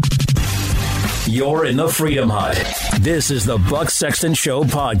 You're in the Freedom Hut. This is the Buck Sexton Show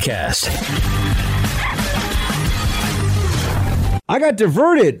podcast. I got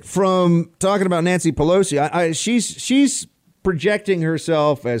diverted from talking about Nancy Pelosi. She's projecting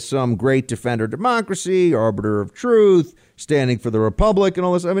herself as some great defender of democracy, arbiter of truth, standing for the republic and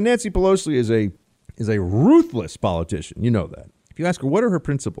all this. I mean, Nancy Pelosi is a ruthless politician. You know that. If you ask her, what are her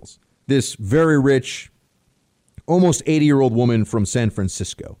principles? This very rich, almost 80-year-old woman from San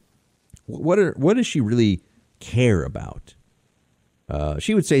Francisco. What does she really care about?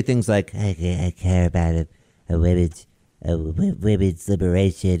 She would say things like, I care about women's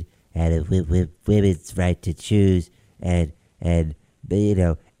liberation and women's right to choose and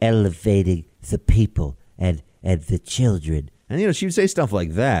elevating the people and the children. And, she would say stuff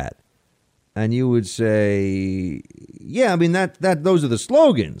like that. And you would say, yeah, I mean, those are the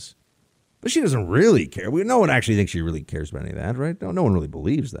slogans. But she doesn't really care. No one actually thinks she really cares about any of that, right? No one really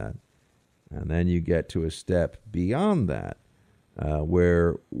believes that. And then you get to a step beyond that,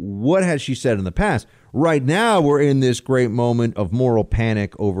 where what has she said in the past? Right now, we're in this great moment of moral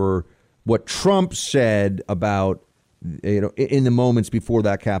panic over what Trump said about, in the moments before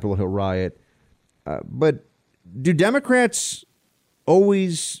that Capitol Hill riot. But do Democrats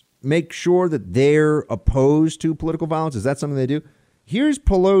always make sure that they're opposed to political violence? Is that something they do? Here's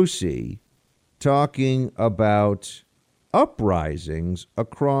Pelosi talking about uprisings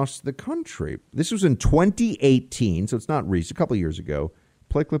across the country. This was in 2018, so it's not recent, a couple of years ago.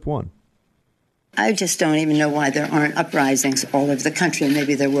 Play clip one. I just don't even know why there aren't uprisings all over the country.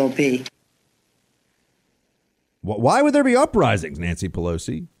 Maybe there will be. Why would there be uprisings, Nancy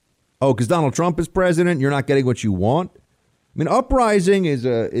Pelosi? Oh, because Donald Trump is president, you're not getting what you want? I mean, uprising is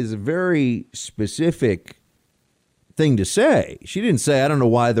a very specific thing to say. She didn't say, I don't know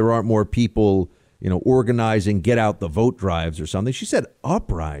why there aren't more people, organizing get out the vote drives or something. She said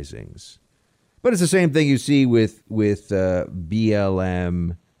uprisings. But it's the same thing you see with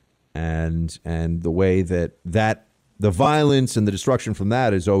BLM and the way that the violence and the destruction from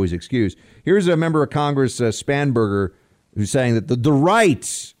that is always excused. Here's a member of Congress, Spanberger, who's saying that the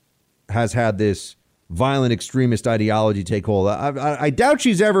right has had this violent extremist ideology take hold. I doubt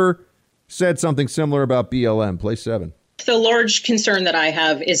she's ever said something similar about BLM. Play 7. The large concern that I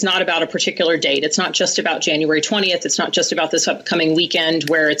have is not about a particular date. It's not just about January 20th. It's not just about this upcoming weekend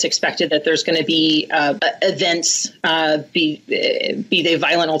where it's expected that there's going to be events, be they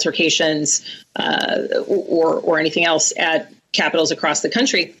violent altercations or anything else at capitals across the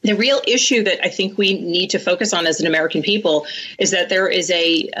country. The real issue that I think we need to focus on as an American people is that there is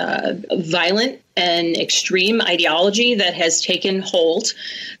a violent and extreme ideology that has taken hold,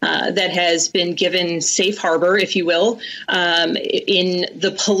 that has been given safe harbor, if you will, in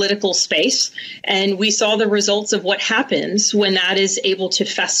the political space. And we saw the results of what happens when that is able to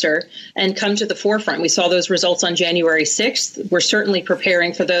fester and come to the forefront. We saw those results on January 6th. We're certainly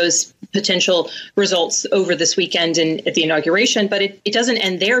preparing for those potential results over this weekend and at the inauguration, but it doesn't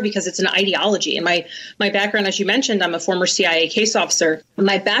end there because it's an ideology. And my background, as you mentioned, I'm a former CIA case officer.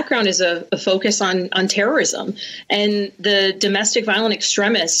 My background is a focus on terrorism and the domestic violent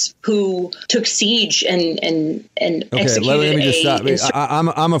extremists who took siege and executed. Let me just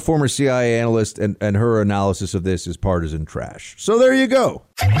stop. I'm a former CIA analyst, and her analysis of this is partisan trash. So there you go.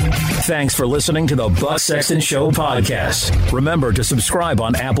 Thanks for listening to the Buck Sexton Show podcast. Remember to subscribe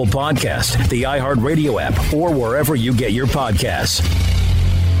on Apple Podcast, the iHeartRadio app, or wherever you get your podcasts.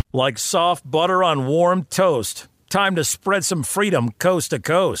 Like soft butter on warm toast. Time to spread some freedom coast to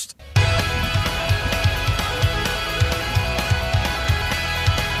coast.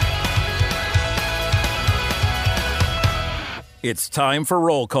 It's time for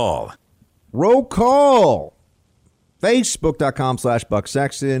roll call. Roll call. Facebook.com/Buck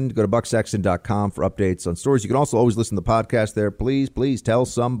Sexton. Go to BuckSexton.com for updates on stories. You can also always listen to the podcast there. Please tell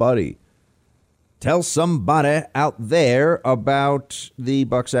somebody. Tell somebody out there about the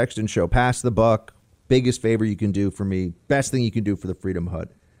Buck Sexton Show. Pass the buck. Biggest favor you can do for me. Best thing you can do for the Freedom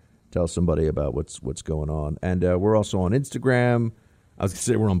Hut. Tell somebody about what's going on. And we're also on Instagram. I was going to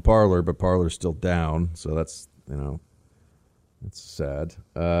say we're on Parler, but Parler's still down. So that's, it's sad.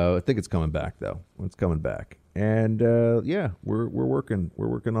 I think it's coming back, though. It's coming back. And, we're working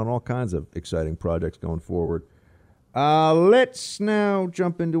on all kinds of exciting projects going forward. Let's now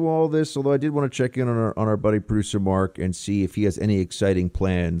jump into all this, although I did want to check in on our buddy producer Mark and see if he has any exciting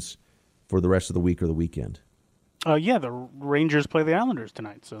plans for the rest of the week or the weekend. The Rangers play the Islanders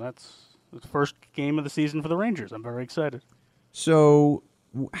tonight, so that's the first game of the season for the Rangers. I'm very excited. So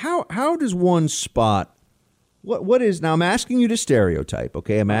how does one spot what is, now I'm asking you to stereotype,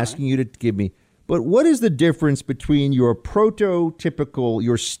 okay? I'm asking you to give me, but what is the difference between your prototypical,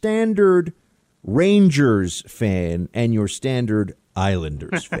 your standard Rangers fan and your standard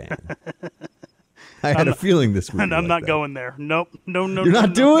Islanders fan? I had a feeling this would be I'm not going there. Nope. No. You're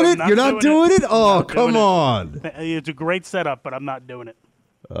not doing it? You're not doing it? Oh, come on. It's a great setup, but I'm not doing it.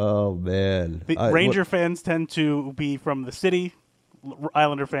 Oh, man. Ranger fans tend to be from the city.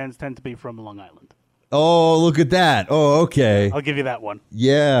 Islander fans tend to be from Long Island. Oh, look at that. Oh, okay. I'll give you that one.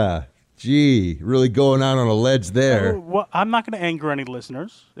 Yeah. Gee, really going out on a ledge there. Well, I'm not going to anger any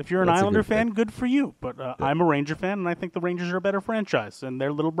listeners. If you're an Islander fan, good for you. But I'm a Ranger fan, and I think the Rangers are a better franchise, and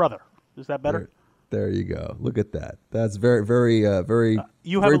their little brother. Is that better? There you go. Look at that. That's very, very, very.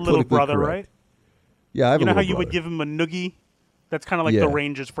 You have very a little brother, correct. Right? Yeah, I have a little brother. You know how you would give him a noogie? That's kind of like the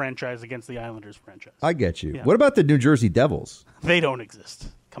Rangers franchise against the Islanders franchise. I get you. Yeah. What about the New Jersey Devils? They don't exist.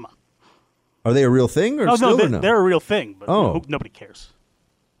 Come on. Are they a real thing? Or they're a real thing, but nobody cares.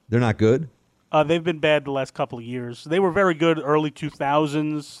 They're not good? They've been bad the last couple of years. They were very good early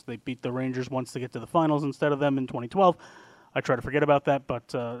 2000s. They beat the Rangers once to get to the finals instead of them in 2012. I try to forget about that.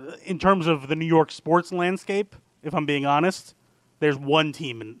 But in terms of the New York sports landscape, if I'm being honest, there's one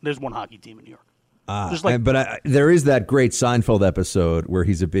hockey team in New York. There is that great Seinfeld episode where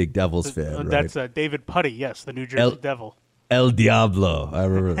he's a big Devils fan, right? That's David Putty, yes, the New Jersey Devil. El Diablo. I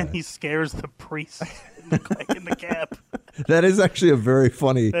remember that. And he scares the priest in the cab. That is actually a very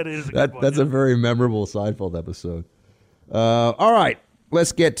funny. That is a good one, That's a very memorable Seinfeld episode. All right.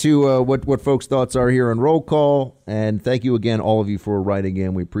 Let's get to what folks' thoughts are here on Roll Call. And thank you again, all of you, for writing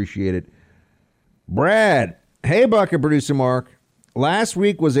in. We appreciate it. Brad. Hey, Buck and producer Mark. Last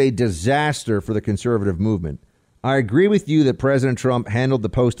week was a disaster for the conservative movement. I agree with you that President Trump handled the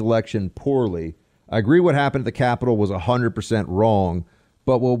post-election poorly. I agree what happened at the Capitol was 100% wrong.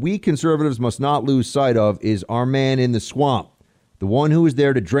 But what we conservatives must not lose sight of is our man in the swamp, the one who is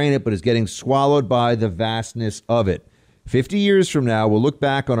there to drain it but is getting swallowed by the vastness of it. 50 years from now, we'll look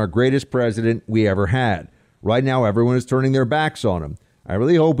back on our greatest president we ever had. Right now, everyone is turning their backs on him. I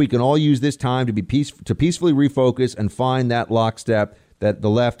really hope we can all use this time to peacefully refocus and find that lockstep that the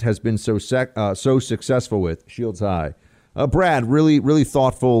left has been so successful with. Shields high. Brad, really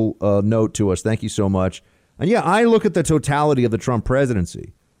thoughtful note to us. Thank you so much. And yeah, I look at the totality of the Trump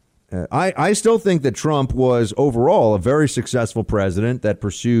presidency. I still think that Trump was overall a very successful president that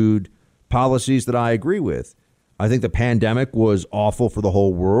pursued policies that I agree with. I think the pandemic was awful for the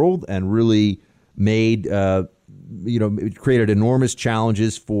whole world and really made, it created enormous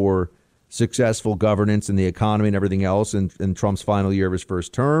challenges for successful governance in the economy and everything else in Trump's final year of his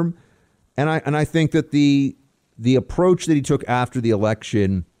first term. And I think that the approach that he took after the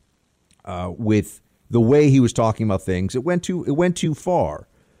election with the way he was talking about things, it went too far.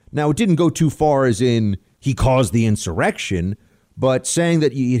 Now, it didn't go too far as in he caused the insurrection, but saying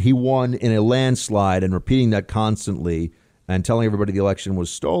that he won in a landslide and repeating that constantly and telling everybody the election was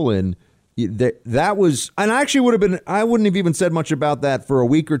stolen, that was, and I wouldn't have even said much about that for a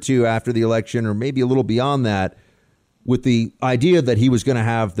week or two after the election, or maybe a little beyond that, with the idea that he was going to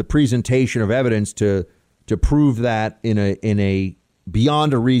have the presentation of evidence to prove that in a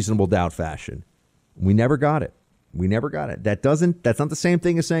beyond a reasonable doubt fashion. We never got it. That's not the same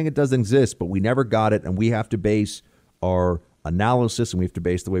thing as saying it doesn't exist, but we never got it. And we have to base our analysis and we have to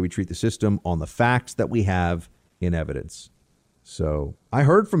base the way we treat the system on the facts that we have in evidence. So I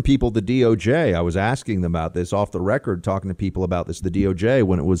heard from people, the DOJ, I was asking them about this off the record, talking to people about this, the DOJ,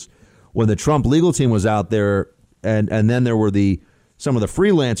 when the Trump legal team was out there and then there were some of the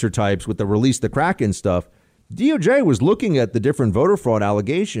freelancer types with the release the Kraken stuff. DOJ was looking at the different voter fraud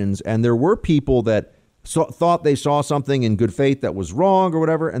allegations, and there were people that thought they saw something in good faith that was wrong or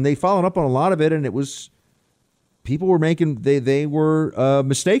whatever, and they followed up on a lot of it, and it was people were making they were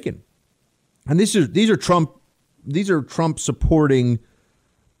mistaken. And these are Trump supporting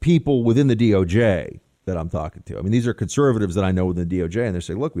people within the DOJ that I'm talking to. I mean, these are conservatives that I know within the DOJ, and they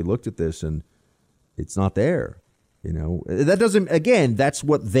say, look, we looked at this and it's not there. That doesn't, again, that's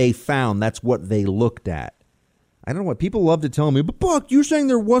what they found. That's what they looked at. I don't know what people love to tell me, but Buck, you're saying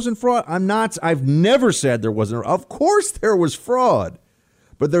there wasn't fraud. I've never said there wasn't. Of course there was fraud,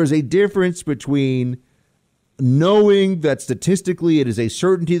 but there's a difference between knowing that statistically it is a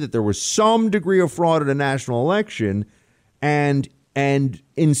certainty that there was some degree of fraud at a national election and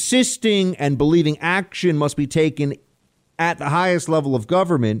insisting and believing action must be taken at the highest level of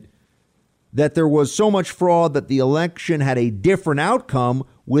government, that there was so much fraud that the election had a different outcome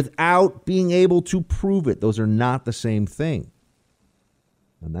without being able to prove it. Those are not the same thing.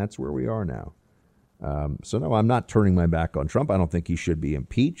 And that's where we are now. So, no, I'm not turning my back on Trump. I don't think he should be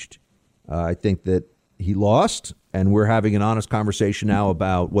impeached. I think that he lost, and we're having an honest conversation now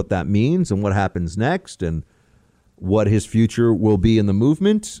about what that means and what happens next and what his future will be in the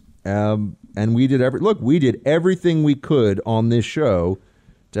movement. And we did everything we could on this show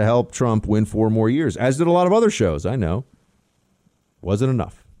to help Trump win 4 more years, as did a lot of other shows. I know. Wasn't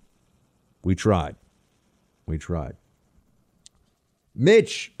enough. We tried.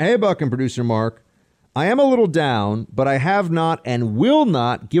 Mitch, hey, Buck, and producer Mark. I am a little down, but I have not and will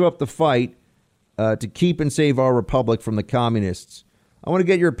not give up the fight to keep and save our republic from the communists. I want to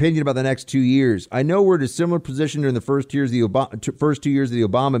get your opinion about the next 2 years. I know we're in a similar position during the first 2 years of the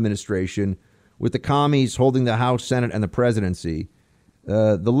Obama administration, with the commies holding the House, Senate, and the presidency.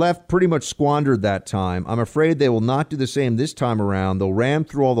 The left pretty much squandered that time. I'm afraid they will not do the same this time around. They'll ram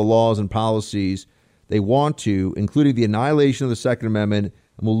through all the laws and policies they want to, including the annihilation of the Second Amendment,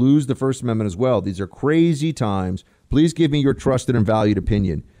 and will lose the First Amendment as well. These are crazy times. Please give me your trusted and valued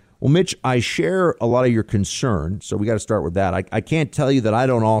opinion. Well, Mitch, I share a lot of your concern, so we got to start with that. I can't tell you that I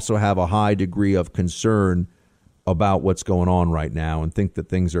don't also have a high degree of concern about what's going on right now and think that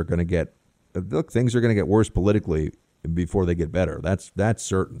things are going to get worse politically before they get better. That's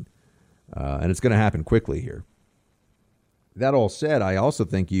certain. And it's going to happen quickly here. That all said, I also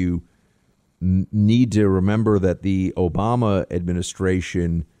think you need to remember that the Obama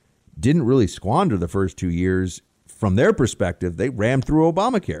administration didn't really squander the first 2 years. From their perspective, they rammed through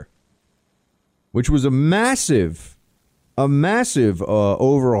Obamacare, which was a massive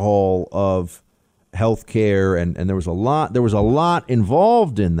overhaul of health care. And there was a lot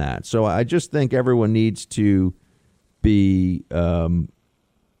involved in that. So I just think everyone needs to be, I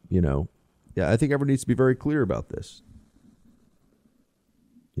think everyone needs to be very clear about this.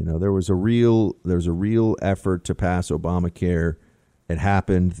 There was a real effort to pass Obamacare. It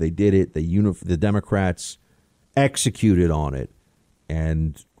happened. They did it. The Democrats executed on it,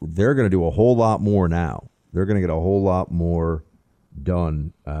 and they're going to do a whole lot more now. They're going to get a whole lot more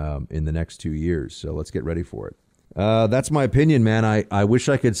done in the next 2 years. So let's get ready for it. That's my opinion, man. I wish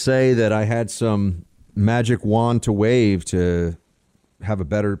I could say that I had some magic wand to wave to have a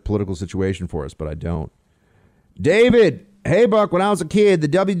better political situation for us, but I don't. David, hey, Buck, when I was a kid, the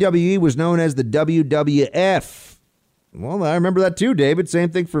WWE was known as the WWF. Well, I remember that too, David. Same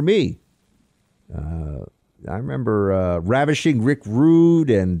thing for me. I remember Ravishing Rick Rude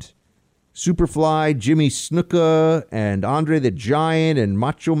and Superfly, Jimmy Snuka, and Andre the Giant, and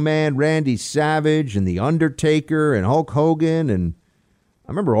Macho Man Randy Savage, and The Undertaker, and Hulk Hogan, and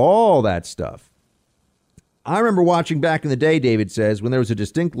I remember all that stuff. I remember watching back in the day, David says, when there was a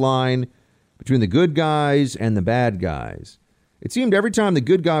distinct line between the good guys and the bad guys. It seemed every time the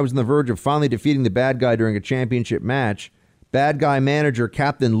good guy was on the verge of finally defeating the bad guy during a championship match, bad guy manager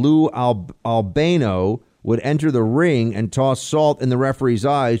Captain Lou Albano would enter the ring and toss salt in the referee's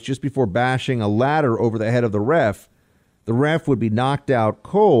eyes just before bashing a ladder over the head of the ref. The ref would be knocked out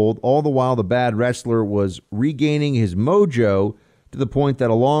cold, all the while the bad wrestler was regaining his mojo to the point that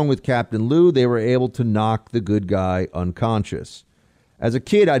along with Captain Lou, they were able to knock the good guy unconscious. As a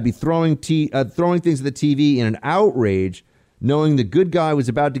kid, I'd be throwing things at the TV in an outrage, knowing the good guy was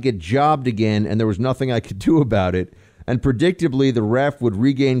about to get jobbed again and there was nothing I could do about it. And predictably, the ref would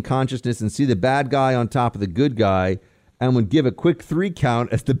regain consciousness and see the bad guy on top of the good guy and would give a quick 3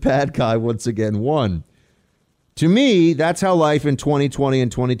 count as the bad guy once again won. To me, that's how life in 2020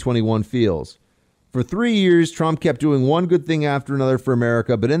 and 2021 feels. For 3 years, Trump kept doing one good thing after another for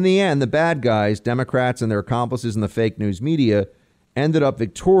America, but in the end, the bad guys, Democrats and their accomplices in the fake news media, ended up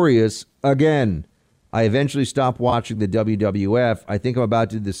victorious again. I eventually stopped watching the WWF. I think I'm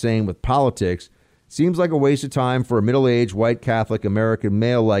about to do the same with politics. Seems like a waste of time for a middle-aged white Catholic American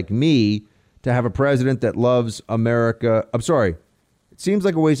male like me to have a president that loves America. It seems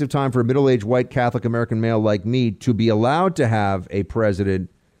like a waste of time for a middle-aged white Catholic American male like me to be allowed to have a president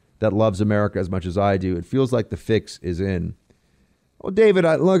that loves America as much as I do. It feels like the fix is in. Well, David,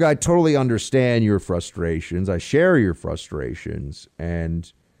 I totally understand your frustrations. I share your frustrations.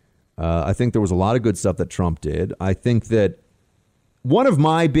 And I think there was a lot of good stuff that Trump did. I think that one of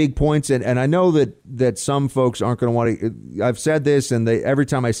my big points, and I know that some folks aren't going to want to, I've said this, and every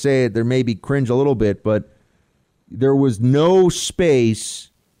time I say it, there may be cringe a little bit, but there was no space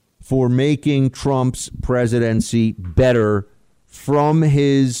for making Trump's presidency better from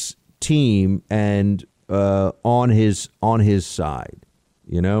his team and on his side.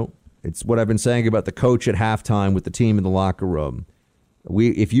 You know, it's what I've been saying about the coach at halftime with the team in the locker room.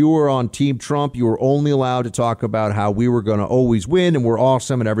 If you were on Team Trump, you were only allowed to talk about how we were going to always win and we're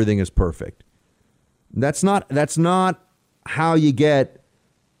awesome and everything is perfect. That's not how you get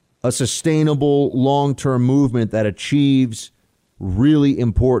a sustainable long-term movement that achieves really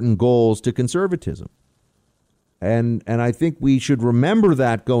important goals to conservatism. And I think we should remember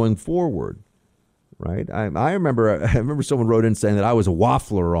that going forward. Right. I remember someone wrote in saying that I was a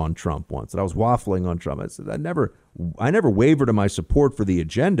waffler on Trump once, that I was waffling on Trump. I said I never wavered in my support for the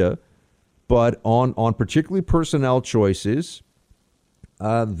agenda, but on particularly personnel choices,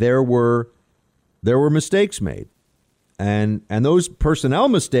 there were mistakes made, and those personnel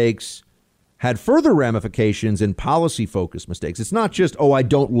mistakes had further ramifications in policy focused mistakes. It's not just I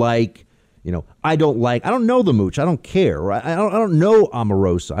don't know the mooch, I don't care. I don't know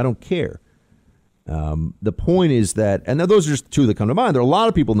Omarosa, I don't care. The point is that, and those are just two that come to mind. There are a lot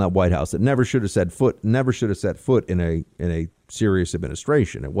of people in that White House that never should have set foot in a serious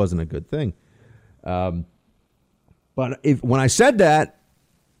administration. It wasn't a good thing. But when I said that,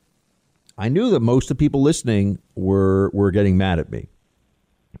 I knew that most of the people listening were getting mad at me.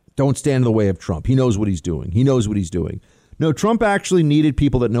 Don't stand in the way of Trump. He knows what he's doing. No, Trump actually needed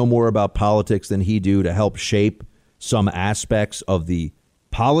people that know more about politics than he do to help shape some aspects of the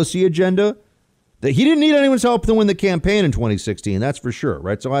policy agenda. That he didn't need anyone's help to win the campaign in 2016. That's for sure.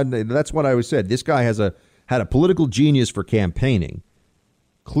 Right. So that's what I always said. This guy had a political genius for campaigning,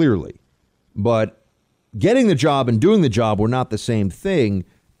 clearly. But getting the job and doing the job were not the same thing.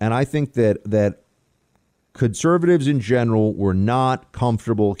 And I think that conservatives in general were not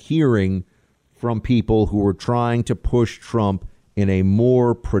comfortable hearing from people who were trying to push Trump in a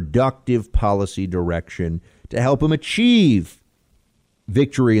more productive policy direction to help him achieve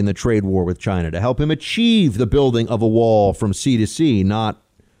victory in the trade war with China, to help him achieve the building of a wall from sea to sea, not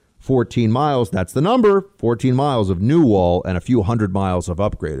 14 miles. That's the number. 14 miles of new wall and a few hundred miles of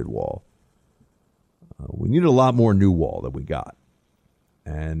upgraded wall. We needed a lot more new wall than we got.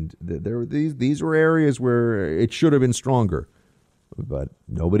 And these were areas where it should have been stronger, but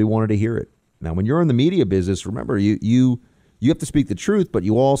nobody wanted to hear it. Now, when you're in the media business, remember, you have to speak the truth, but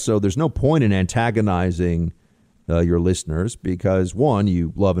you also, there's no point in antagonizing your listeners because, one,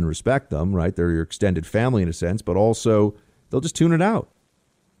 you love and respect them, right? They're your extended family in a sense, but also they'll just tune it out.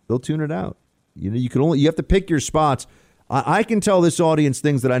 You know, you have to pick your spots. I can tell this audience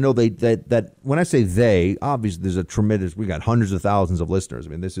things that I know that when I say they, obviously there's a tremendous, we got hundreds of thousands of listeners. I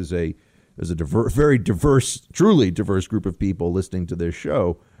mean, there's a very diverse, truly diverse group of people listening to this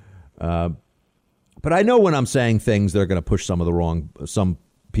show. But I know when I'm saying things that are going to push some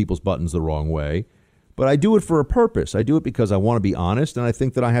people's buttons the wrong way. But I do it for a purpose. I do it because I want to be honest, and I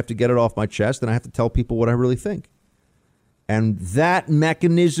think that I have to get it off my chest, and I have to tell people what I really think. And that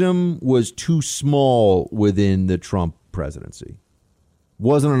mechanism was too small within the Trump presidency.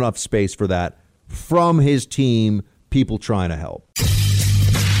 Wasn't enough space for that from his team, people trying to help.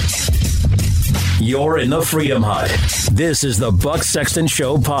 You're in the Freedom Hut. This is the Buck Sexton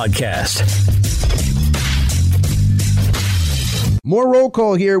Show podcast. More roll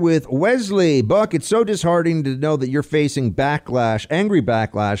call here with Wesley. Buck, it's so disheartening to know that you're facing backlash, angry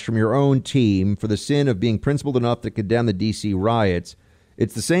backlash from your own team for the sin of being principled enough to condemn the D.C. riots.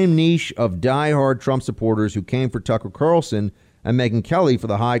 It's the same niche of diehard Trump supporters who came for Tucker Carlson and Megyn Kelly for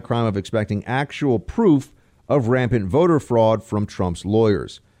the high crime of expecting actual proof of rampant voter fraud from Trump's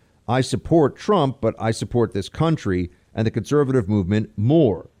lawyers. I support Trump, but I support this country and the conservative movement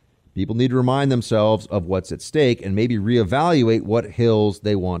more. People need to remind themselves of what's at stake and maybe reevaluate what hills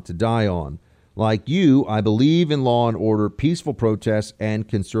they want to die on. Like you, I believe in law and order, peaceful protests, and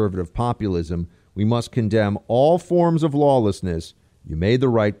conservative populism. We must condemn all forms of lawlessness. You made the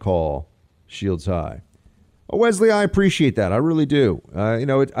right call. Shields high. Oh, Wesley, I appreciate that. I really do. I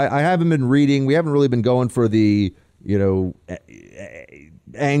haven't been reading. We haven't really been going for the,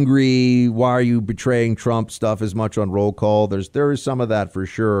 angry, why are you betraying Trump stuff as much on roll call. There is some of that for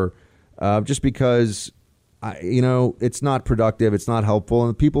sure. Just because, it's not productive. It's not helpful. And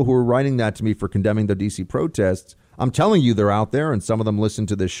the people who are writing that to me for condemning the D.C. protests, I'm telling you they're out there and some of them listen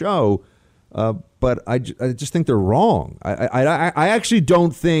to this show. But I just think they're wrong. I actually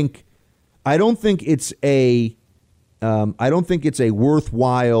don't think it's a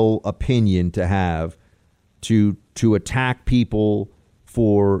worthwhile opinion to have to attack people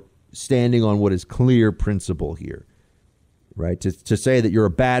for standing on what is clear principle here, right? To say that you're a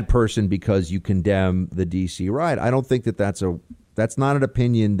bad person because you condemn the D.C. riot. I don't think that's not an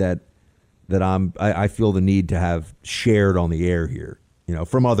opinion that I feel the need to have shared on the air here,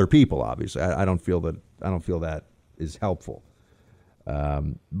 from other people. Obviously, I don't feel that is helpful.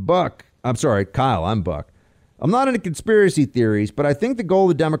 Buck, I'm sorry, Kyle, I'm Buck. I'm not into conspiracy theories, but I think the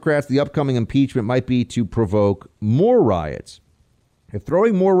goal of the Democrats, the upcoming impeachment, might be to provoke more riots. If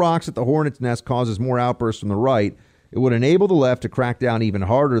throwing more rocks at the hornet's nest causes more outbursts from the right, it would enable the left to crack down even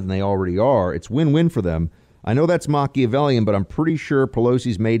harder than they already are. It's win-win for them. I know that's Machiavellian, but I'm pretty sure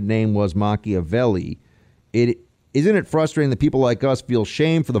Pelosi's maiden name was Machiavelli. Isn't it frustrating that people like us feel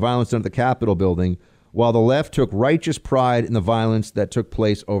shame for the violence done at the Capitol building, while the left took righteous pride in the violence that took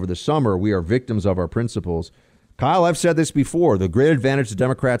place over the summer? We are victims of our principles. Kyle, I've said this before. The great advantage the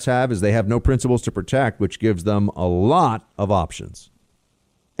Democrats have is they have no principles to protect, which gives them a lot of options.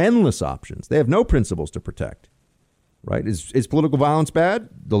 Endless options. They have no principles to protect. Right? Is political violence bad?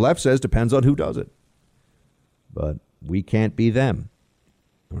 The left says depends on who does it. But we can't be them.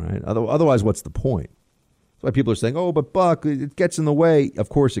 All right. Otherwise, what's the point? That's why people are saying, oh, but Buck, it gets in the way. Of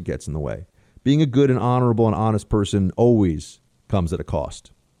course it gets in the way. Being a good and honorable and honest person always comes at a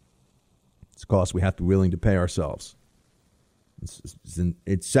cost. It's a cost we have to be willing to pay ourselves.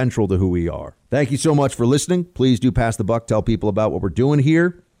 It's central to who we are. Thank you so much for listening. Please do pass the buck. Tell people about what we're doing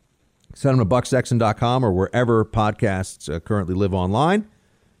here. Send them to bucksexton.com or wherever podcasts currently live online.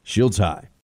 Shields high.